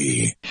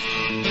 Mississippi.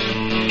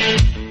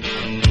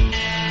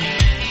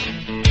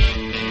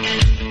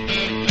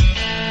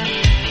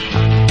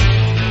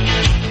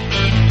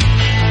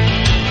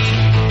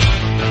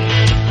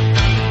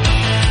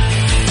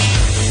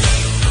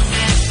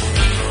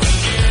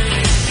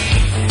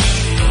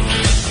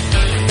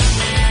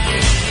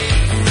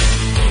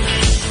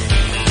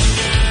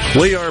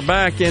 We are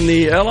back in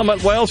the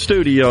Element Well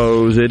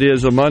studios. It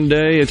is a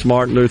Monday. It's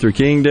Martin Luther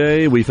King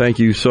Day. We thank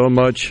you so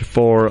much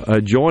for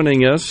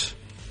joining us.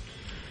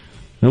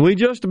 And we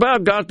just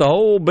about got the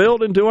whole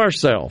building to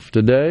ourselves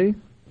today.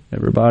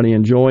 Everybody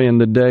enjoying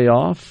the day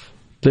off.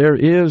 There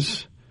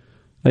is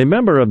a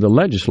member of the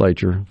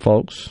legislature,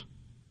 folks,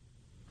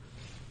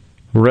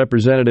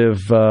 Representative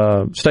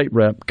State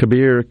Rep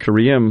Kabir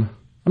Karim.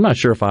 I'm not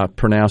sure if I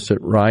pronounce it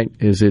right.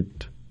 Is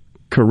it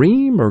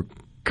Kareem or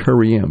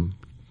Kareem?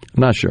 I'm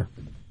not sure.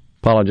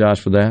 Apologize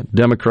for that.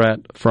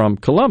 Democrat from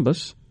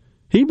Columbus.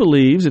 He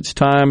believes it's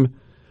time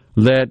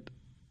that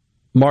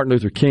Martin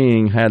Luther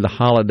King had the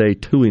holiday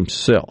to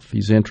himself.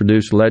 He's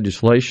introduced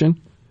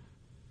legislation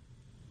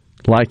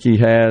like he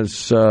has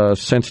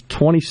since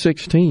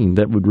 2016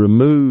 that would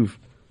remove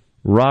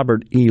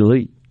Robert E.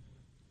 Lee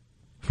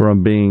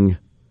from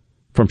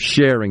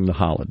sharing the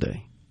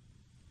holiday.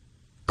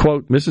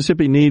 Quote,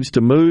 Mississippi needs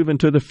to move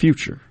into the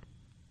future,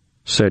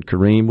 said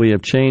Kareem. We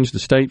have changed the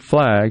state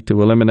flag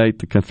to eliminate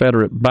the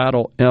Confederate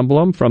battle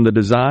emblem from the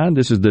design.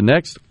 This is the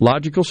next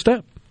logical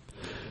step.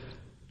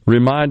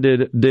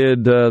 Reminded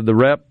the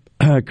rep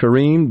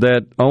Kareem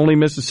that only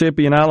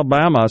Mississippi and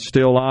Alabama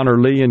still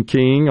honor Lee and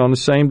King on the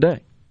same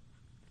day.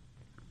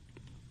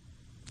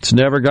 It's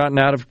never gotten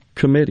out of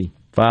committee.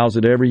 Files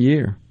it every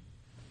year.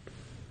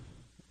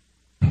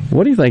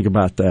 What do you think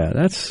about that?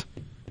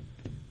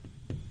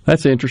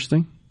 That's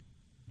interesting.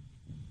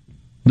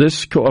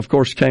 This, of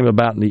course, came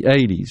about in the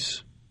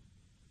 80s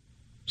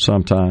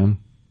sometime.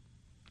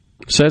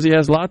 Says he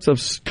has lots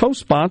of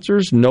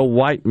co-sponsors. No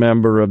white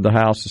member of the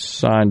House is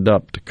signed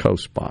up to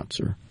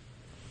co-sponsor.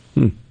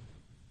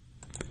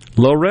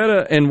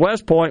 Loretta in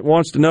West Point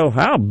wants to know,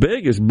 how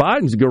big is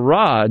Biden's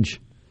garage?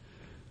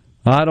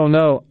 I don't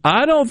know.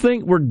 I don't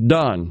think we're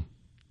done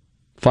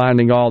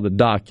finding all the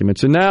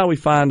documents. And now we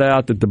find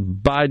out that the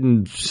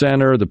Biden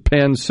Center, the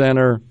Penn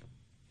Center,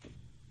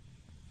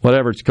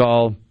 whatever it's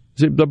called,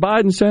 is it the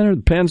Biden Center,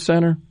 the Penn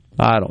Center?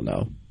 I don't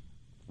know.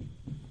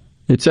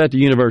 It's at the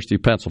University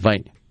of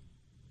Pennsylvania.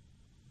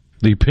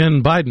 The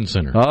Penn Biden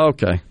Center.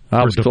 Okay.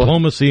 For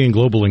diplomacy and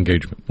global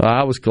engagement.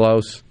 I was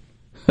close.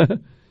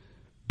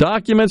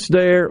 Documents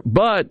there,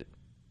 but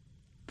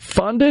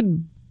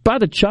funded by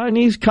the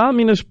Chinese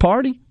Communist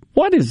Party?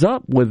 What is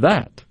up with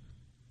that?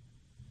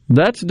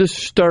 That's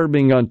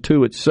disturbing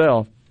unto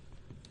itself.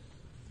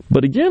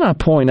 But again, I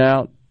point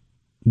out,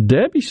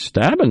 Debbie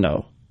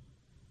Stabenow,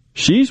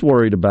 she's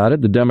worried about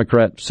it, the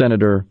Democrat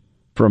senator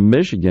from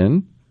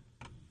Michigan.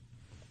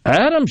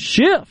 Adam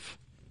Schiff,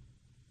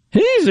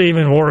 he's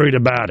even worried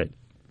about it.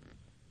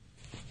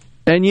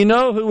 And you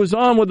know who was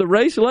on with the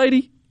race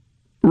lady?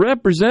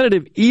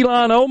 Representative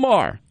Ilhan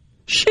Omar.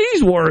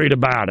 She's worried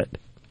about it.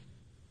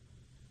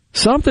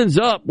 Something's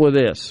up with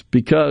this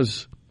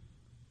because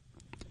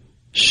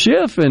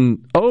Schiff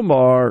and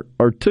Omar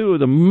are two of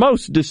the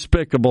most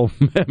despicable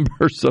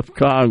members of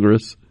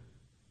Congress.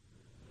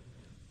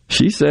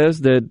 She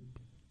says that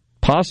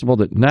possible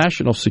that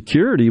national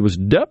security was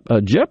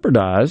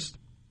jeopardized.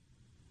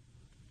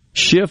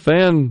 Schiff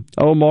and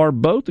Omar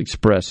both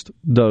expressed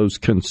those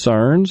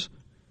concerns.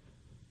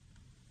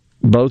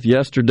 Both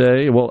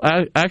yesterday. Well,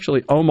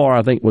 actually, Omar,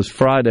 I think, was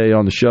Friday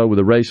on the show with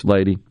the race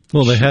lady.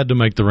 Well, they had to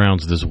make the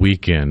rounds this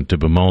weekend to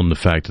bemoan the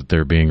fact that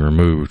they're being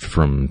removed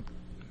from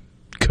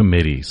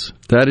committees.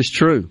 That is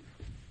true.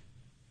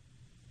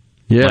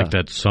 Yeah. Like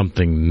that's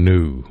something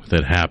new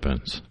that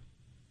happens.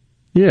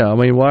 Yeah, I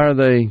mean, why are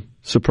they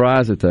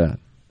surprised at that?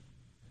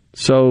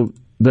 So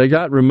they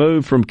got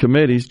removed from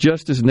committees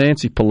just as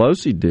Nancy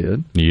Pelosi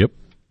did. Yep.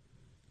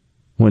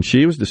 When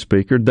she was the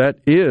speaker. That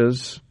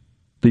is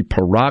the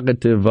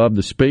prerogative of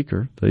the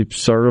speaker. They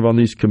serve on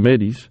these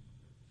committees.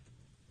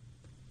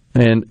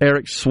 And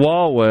Eric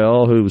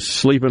Swalwell, who was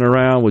sleeping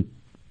around with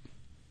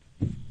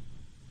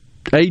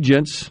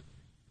agents,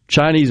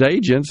 Chinese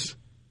agents,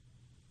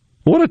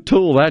 what a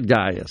tool that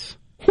guy is.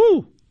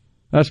 Whew,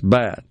 that's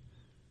bad.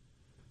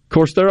 Of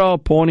course, they're all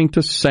pointing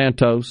to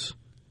Santos,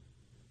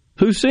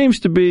 who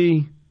seems to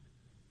be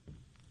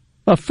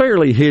a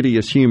fairly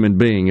hideous human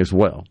being as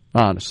well,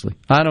 honestly.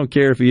 I don't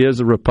care if he is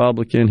a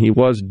Republican. He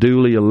was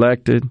duly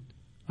elected.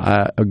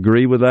 I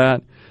agree with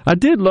that. I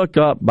did look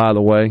up, by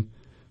the way,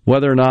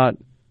 whether or not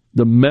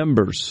the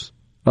members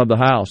of the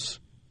House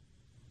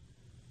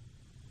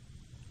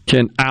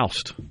can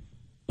oust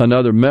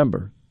another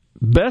member.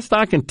 Best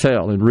I can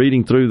tell in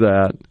reading through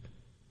that,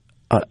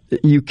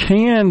 you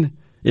can,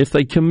 if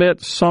they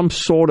commit some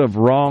sort of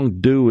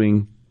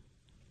wrongdoing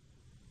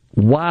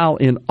while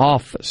in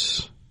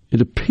office. It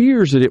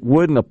appears that it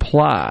wouldn't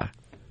apply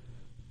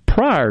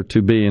prior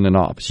to being in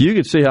office. You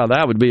could see how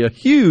that would be a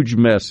huge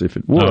mess if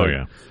it would. Oh,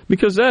 yeah.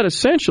 Because that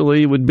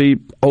essentially would be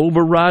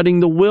overriding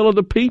the will of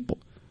the people.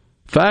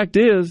 Fact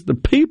is, the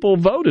people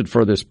voted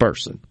for this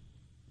person.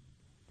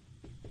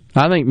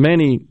 I think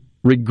many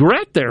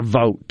regret their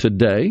vote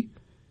today,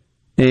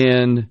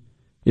 and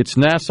it's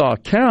Nassau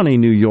County,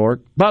 New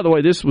York. By the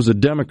way, this was a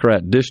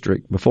Democrat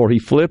district before he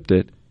flipped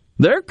it.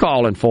 They're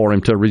calling for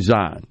him to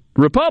resign.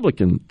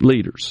 Republican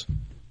leaders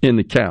in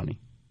the county.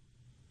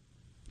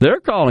 They're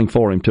calling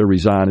for him to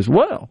resign as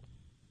well.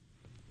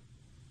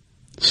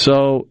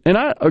 So, and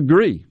I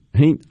agree.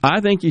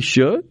 I think he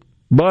should,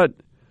 but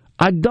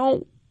I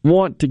don't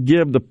want to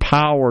give the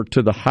power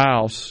to the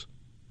House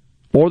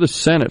or the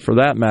Senate, for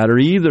that matter,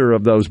 either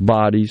of those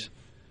bodies,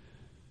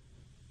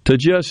 to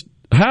just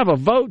have a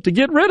vote to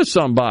get rid of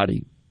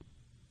somebody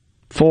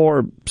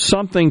for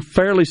something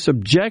fairly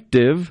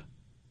subjective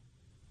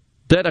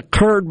that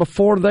occurred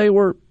before they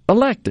were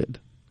elected.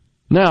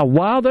 Now,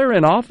 while they're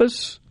in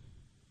office,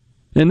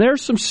 and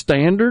there's some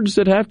standards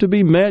that have to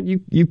be met,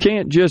 you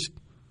can't just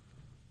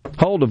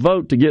hold a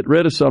vote to get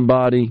rid of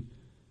somebody.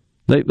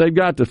 They've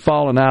got to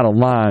fallen out of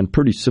line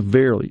pretty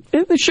severely,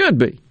 and they should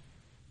be.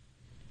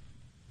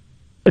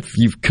 If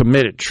you've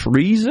committed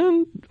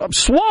treason,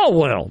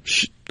 Swalwell,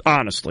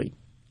 honestly,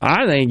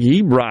 I think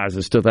he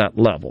rises to that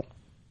level.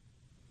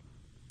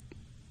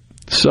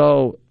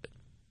 So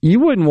you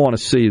wouldn't want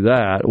to see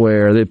that,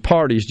 where the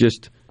parties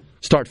just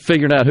start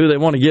figuring out who they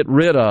want to get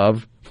rid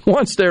of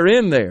once they're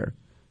in there.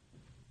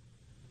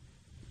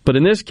 But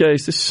in this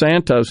case, this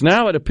Santos,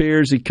 now it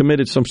appears he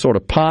committed some sort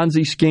of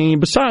Ponzi scheme.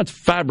 Besides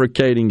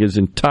fabricating his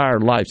entire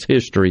life's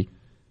history,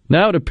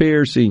 now it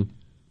appears he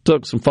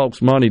took some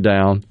folks' money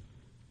down,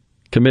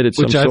 committed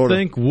some sort of... Which I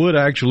think would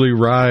actually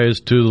rise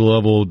to the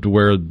level to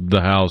where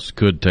the House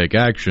could take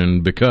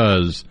action,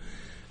 because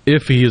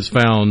if he is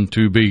found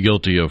to be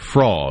guilty of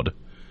fraud,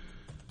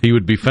 he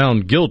would be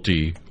found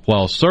guilty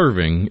while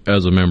serving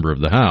as a member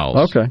of the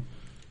House. Okay.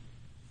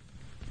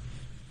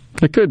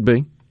 It could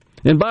be.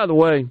 And by the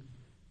way,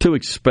 to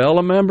expel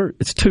a member,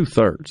 it's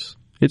 2/3.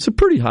 It's a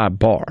pretty high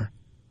bar.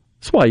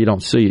 That's why you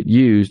don't see it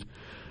used.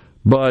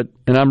 But,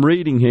 and I'm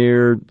reading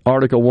here,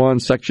 Article 1,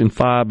 Section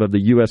 5 of the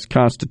U.S.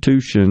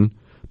 Constitution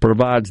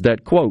provides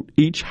that, quote,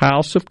 each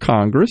House of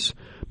Congress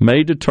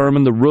may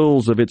determine the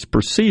rules of its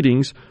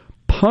proceedings,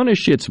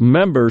 punish its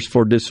members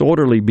for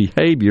disorderly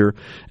behavior,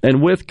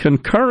 and with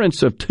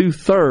concurrence of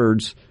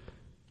 2/3,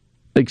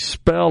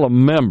 expel a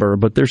member.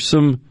 But there's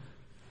some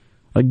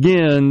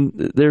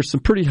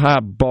pretty high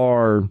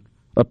bar,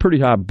 a pretty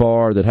high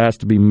bar that has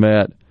to be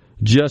met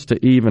just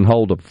to even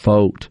hold a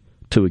vote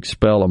to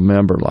expel a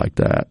member like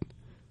that.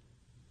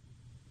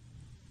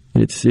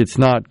 It's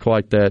not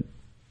quite that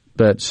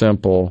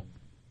simple.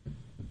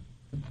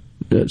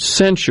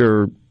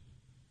 Censure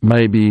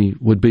maybe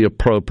would be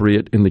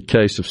appropriate in the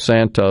case of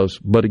Santos,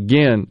 but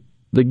again,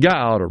 the guy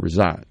ought to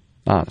resign,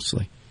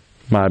 honestly,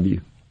 my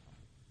view.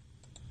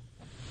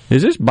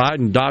 Is this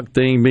Biden doc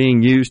thing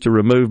being used to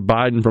remove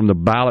Biden from the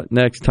ballot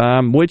next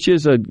time, which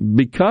is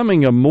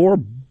becoming a more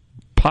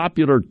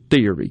popular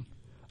theory?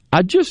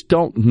 I just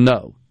don't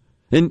know.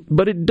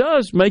 But it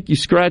does make you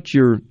scratch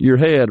your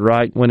head,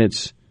 right, when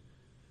it's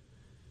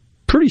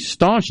pretty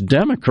staunch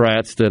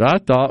Democrats that I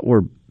thought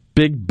were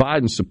big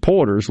Biden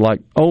supporters,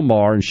 like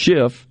Omar and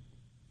Schiff,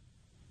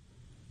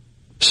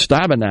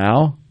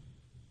 Stabenow.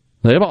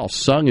 They've all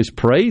sung his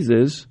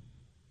praises.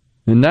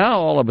 And now,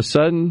 all of a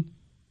sudden,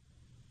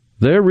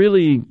 they're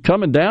really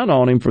coming down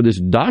on him for this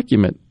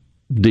document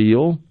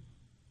deal.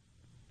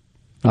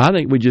 I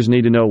think we just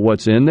need to know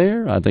what's in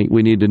there. I think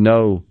we need to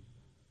know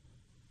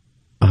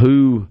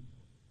who...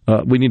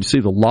 we need to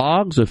see the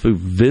logs of who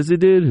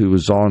visited, who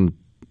was on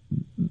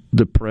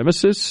the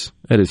premises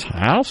at his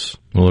house.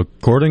 Well,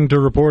 according to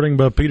reporting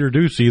by Peter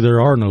Doocy,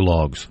 there are no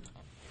logs.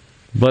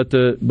 But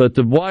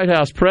the White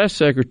House press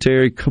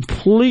secretary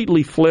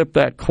completely flipped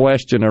that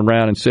question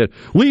around and said,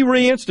 we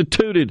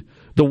reinstituted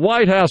the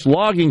White House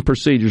logging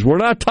procedures. We're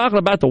not talking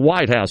about the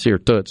White House here,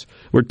 Toots.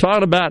 We're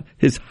talking about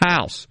his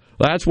house.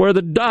 That's where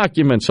the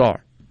documents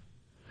are.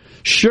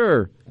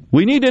 Sure,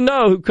 we need to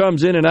know who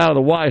comes in and out of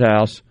the White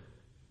House.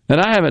 And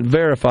I haven't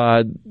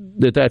verified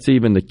that that's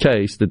even the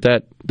case,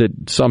 that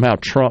somehow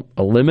Trump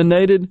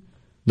eliminated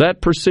that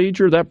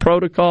procedure, that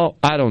protocol.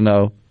 I don't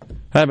know.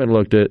 Haven't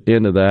looked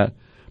into that.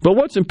 But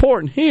what's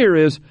important here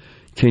is,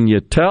 can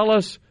you tell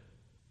us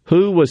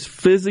who was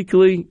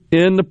physically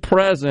in the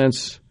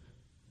presence,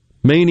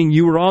 meaning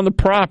you were on the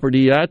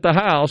property at the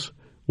house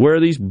where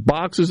these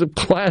boxes of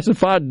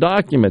classified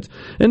documents?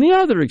 And the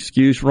other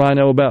excuse,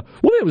 Rhino, about,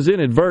 well, it was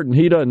inadvertent,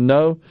 he doesn't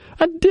know.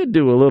 I did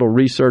do a little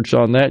research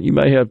on that. You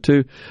may have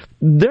too.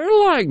 They're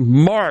like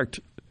marked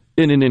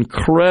in an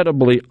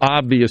incredibly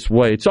obvious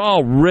way. It's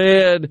all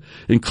red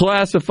and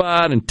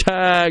classified and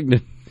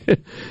tagged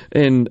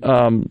and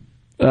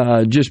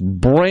just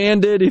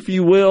branded, if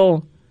you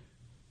will,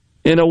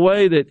 in a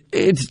way that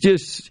it's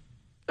just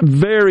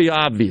very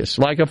obvious.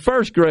 Like a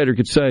first grader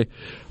could say,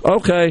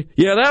 okay,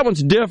 yeah, that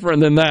one's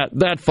different than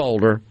that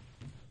folder.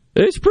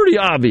 It's pretty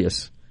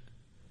obvious.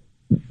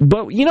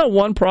 But you know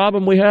one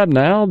problem we have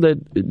now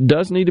that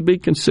does need to be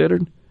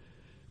considered?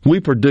 We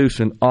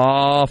produce an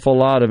awful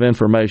lot of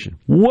information,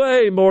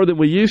 way more than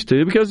we used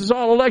to, because it's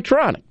all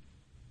electronic.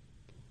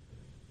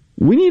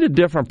 We need a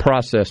different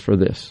process for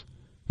this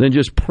than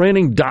just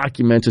printing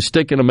documents and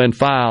sticking them in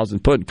files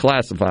and putting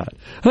classified.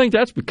 I think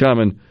that's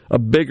becoming a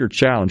bigger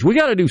challenge. We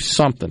got to do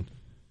something.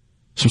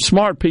 Some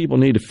smart people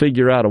need to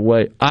figure out a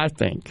way, I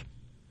think,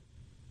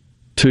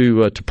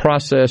 to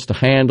process, to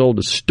handle,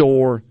 to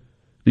store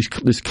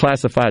this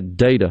classified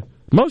data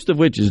most of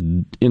which is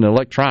in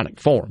electronic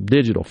form,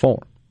 digital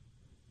form.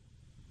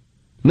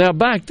 Now,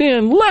 back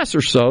then, less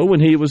or so when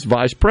he was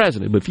vice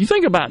president. But if you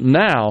think about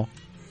now,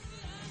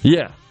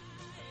 yeah.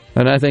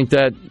 And I think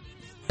that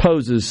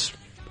poses,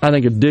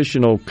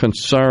 additional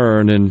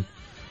concern and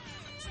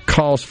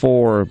calls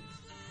for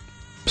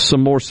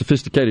some more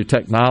sophisticated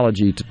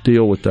technology to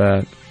deal with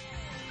that.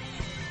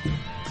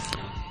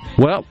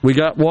 Well, we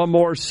got one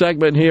more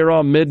segment here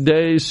on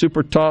Middays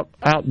Super Talk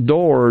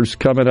Outdoors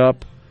coming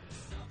up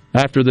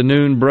after the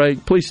noon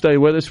break. Please stay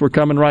with us. We're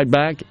coming right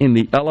back in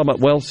the Element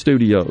Wealth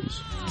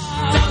Studios.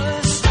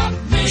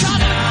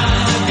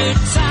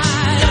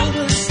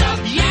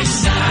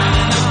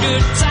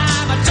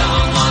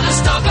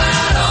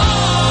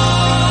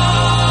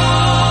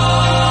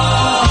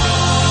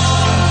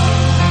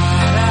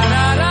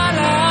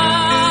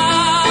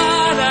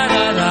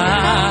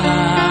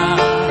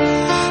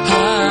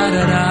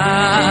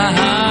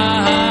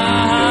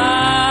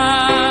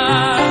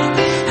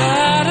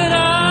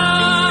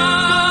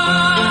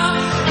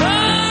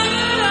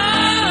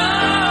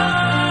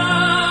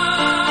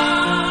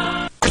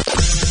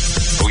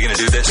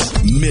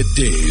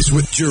 Middays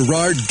with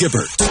Gerard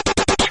Gibbert.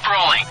 Keep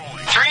rolling.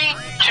 3,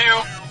 2,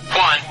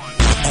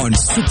 1. On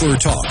Super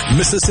Talk,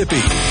 Mississippi.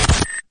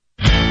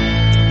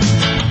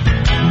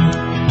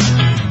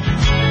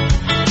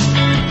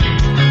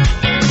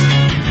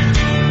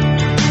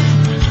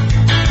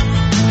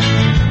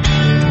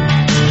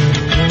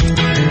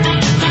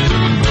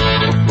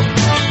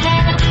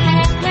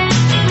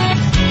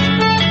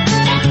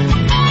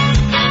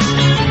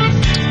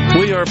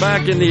 We are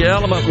back in the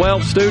Element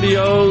Wealth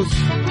Studios.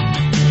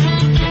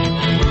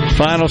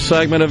 Final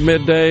segment of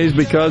Middays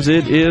because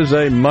it is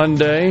a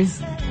Monday,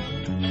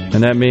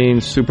 and that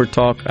means Super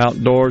Talk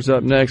Outdoors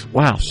up next.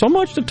 Wow, so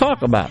much to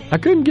talk about. I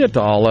couldn't get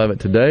to all of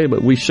it today,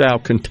 but we shall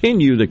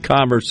continue the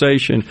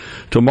conversation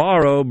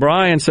tomorrow.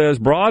 Brian says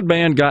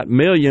broadband got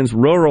millions.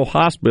 Rural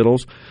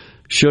hospitals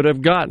should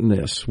have gotten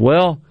this.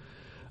 Well,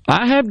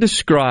 I have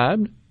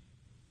described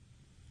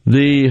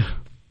the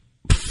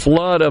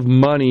flood of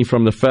money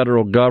from the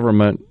federal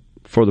government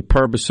for the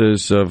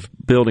purposes of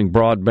building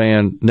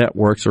broadband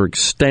networks or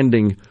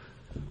extending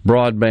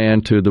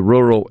broadband to the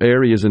rural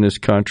areas in this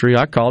country.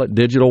 I call it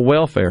digital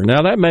welfare.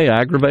 Now, that may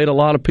aggravate a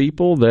lot of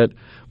people that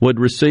would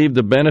receive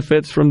the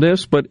benefits from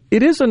this, but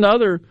it is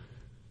another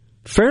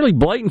fairly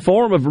blatant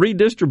form of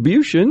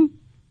redistribution.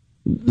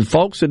 The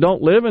folks that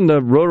don't live in the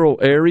rural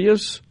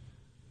areas,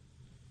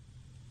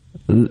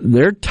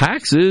 their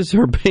taxes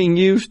are being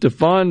used to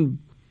fund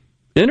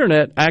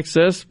internet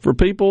access for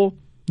people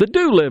that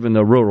do live in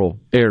the rural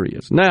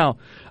areas. Now,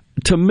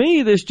 to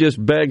me, this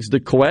just begs the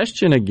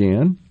question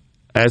again,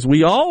 as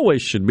we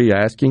always should be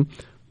asking,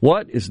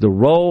 what is the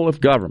role of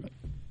government?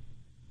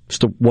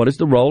 What is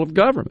the role of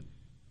government?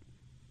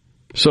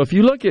 So if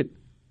you look at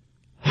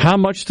how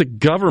much the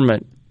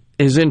government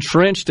is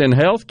entrenched in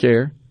health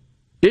care,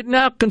 it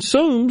now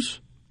consumes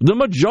the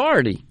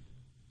majority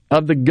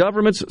of the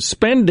government's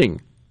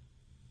spending.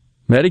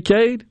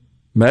 Medicaid,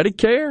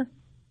 Medicare,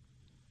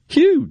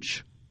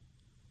 huge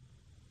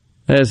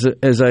as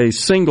a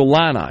single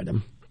line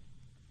item.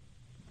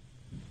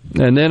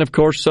 And then, of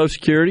course, Social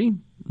Security,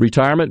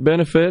 retirement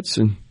benefits,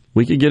 and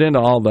we could get into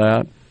all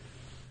that.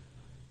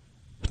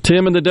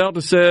 Tim in the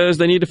Delta says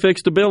they need to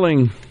fix the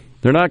billing.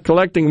 They're not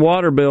collecting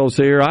water bills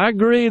here. I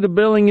agree, the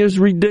billing is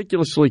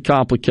ridiculously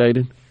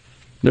complicated.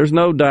 There's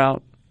no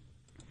doubt.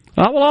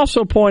 I will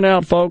also point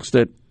out, folks,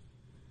 that,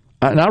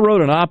 and I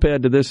wrote an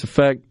op-ed to this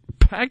effect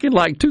back in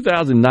like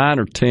 2009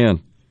 or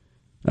 10,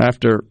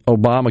 after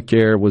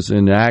Obamacare was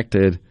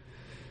enacted,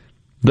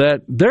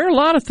 that there are a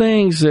lot of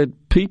things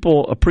that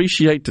people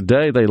appreciate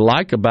today, they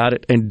like about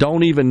it, and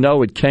don't even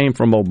know it came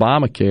from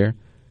Obamacare.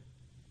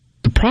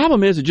 The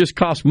problem is it just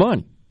costs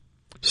money.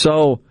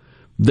 So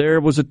there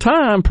was a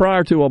time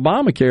prior to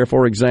Obamacare,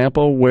 for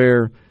example,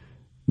 where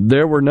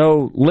there were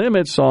no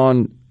limits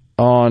on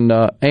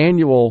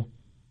annual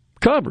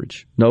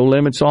coverage, no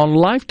limits on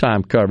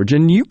lifetime coverage.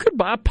 And you could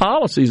buy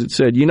policies that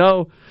said, you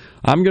know,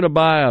 I'm going to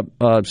buy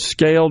a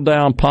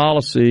scaled-down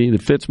policy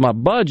that fits my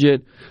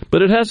budget,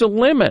 but it has a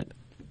limit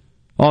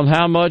on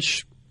how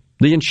much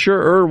the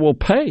insurer will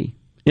pay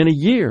in a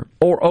year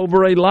or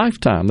over a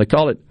lifetime. They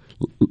call it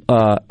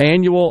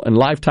annual and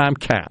lifetime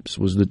caps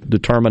was the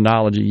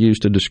terminology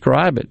used to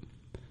describe it.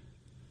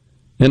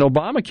 And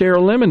Obamacare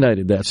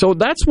eliminated that. So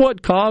that's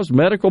what caused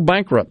medical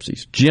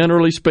bankruptcies,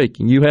 generally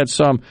speaking. You had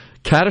some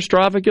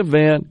catastrophic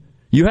event,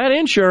 you had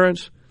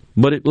insurance,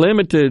 but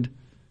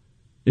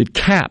it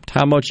capped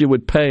how much you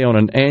would pay on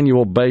an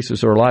annual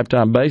basis or a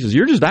lifetime basis.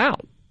 You're just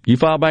out. You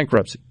file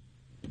bankruptcy.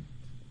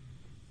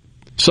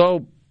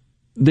 So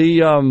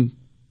the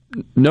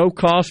no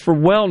cost for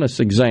wellness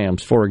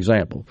exams, for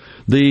example,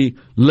 the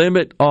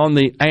limit on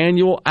the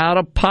annual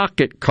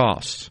out-of-pocket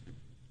costs.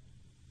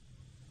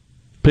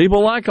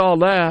 People like all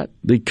that.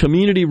 The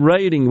community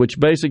rating, which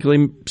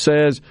basically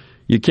says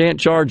you can't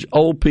charge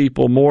old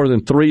people more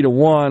than 3 to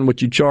 1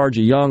 what you charge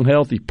a young,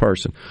 healthy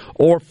person.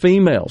 Or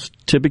females.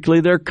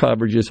 Typically their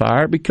coverage is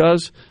higher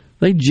because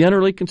they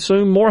generally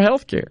consume more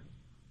health care.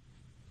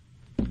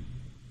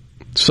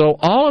 So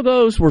all of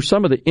those were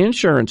some of the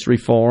insurance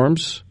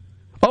reforms.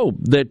 Oh,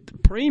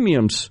 that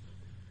premiums,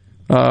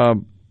 I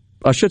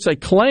should say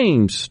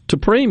claims to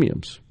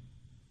premiums.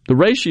 The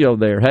ratio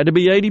there had to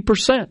be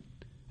 80%.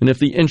 And if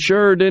the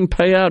insurer didn't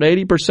pay out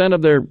 80%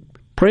 of their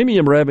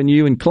premium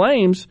revenue in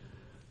claims,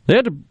 they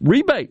had to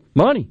rebate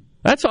money.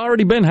 That's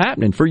already been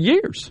happening for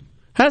years.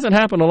 Hasn't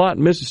happened a lot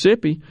in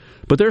Mississippi,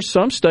 but there's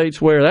some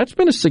states where that's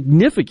been a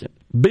significant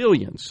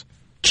billions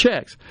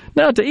checks.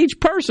 Now, to each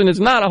person, it's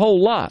not a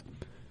whole lot.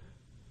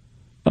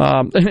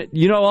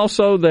 You know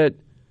also that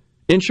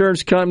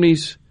insurance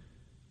companies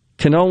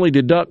can only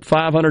deduct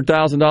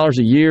 $500,000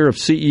 a year of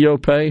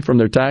CEO pay from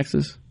their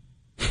taxes.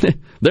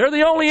 They're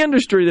the only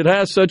industry that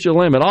has such a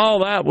limit.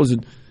 All that was,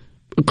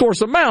 of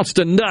course, amounts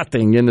to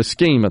nothing in the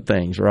scheme of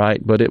things, right?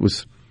 But it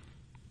was,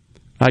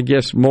 I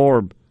guess,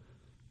 more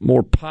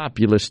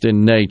populist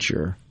in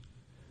nature.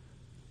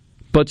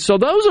 But so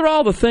those are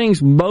all the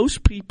things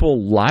most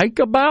people like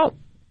about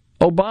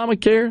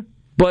Obamacare.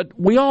 But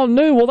we all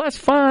knew, well, that's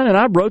fine. And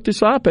I wrote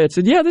this op-ed,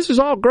 said, yeah, this is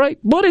all great,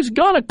 but it's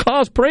going to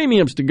cause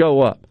premiums to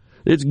go up.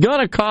 It's going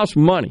to cost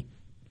money.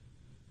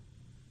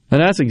 And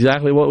that's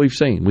exactly what we've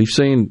seen. We've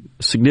seen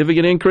a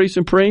significant increase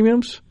in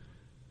premiums.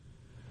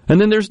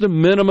 And then there's the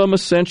minimum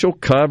essential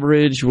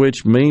coverage,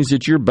 which means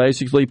that you're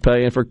basically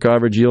paying for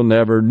coverage you'll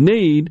never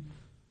need.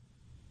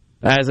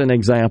 As an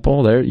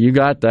example, there you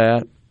got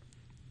that.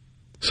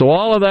 So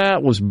all of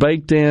that was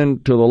baked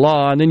into the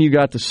law. And then you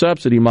got the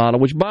subsidy model,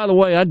 which, by the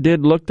way, I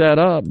did look that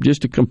up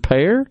just to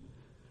compare.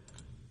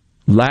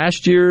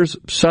 Last year's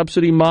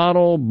subsidy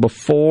model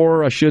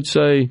before, I should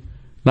say,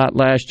 not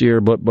last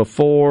year, but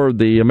before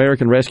the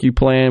American Rescue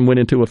Plan went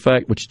into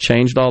effect, which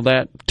changed all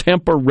that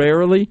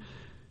temporarily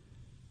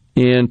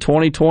in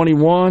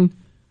 2021.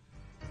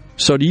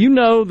 So do you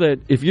know that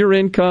if your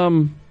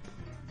income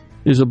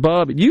is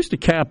above, it used to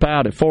cap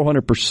out at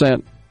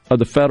 400% of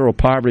the federal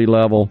poverty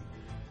level,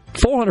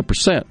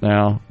 400%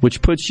 now,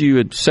 which puts you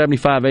at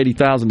 $75,000,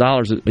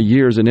 $80,000 a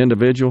year as an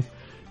individual.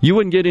 You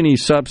wouldn't get any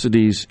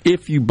subsidies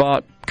if you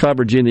bought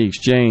coverage in the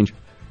exchange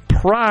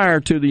prior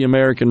to the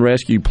American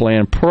Rescue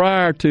Plan,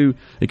 prior to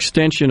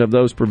extension of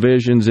those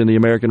provisions in the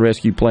American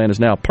Rescue Plan is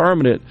now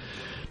permanent.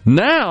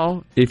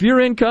 Now, if your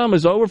income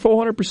is over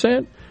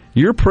 400%,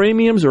 your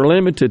premiums are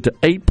limited to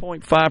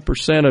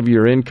 8.5% of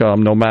your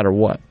income no matter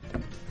what.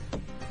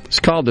 It's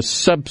called the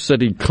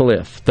subsidy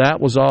cliff. That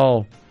was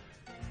all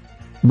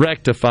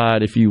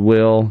rectified, if you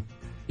will,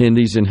 in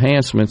these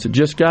enhancements that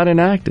just got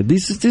enacted.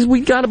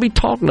 We got to be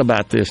talking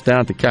about this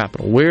down at the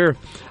Capitol. We're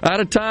out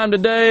of time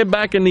today.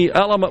 Back in the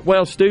Element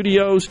Wealth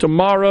Studios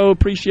tomorrow.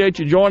 Appreciate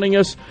you joining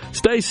us.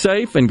 Stay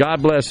safe, and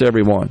God bless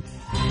everyone.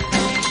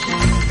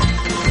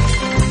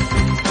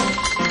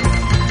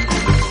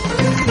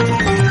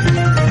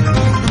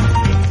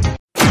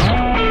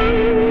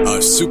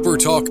 A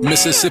SuperTalk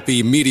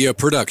Mississippi media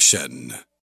production.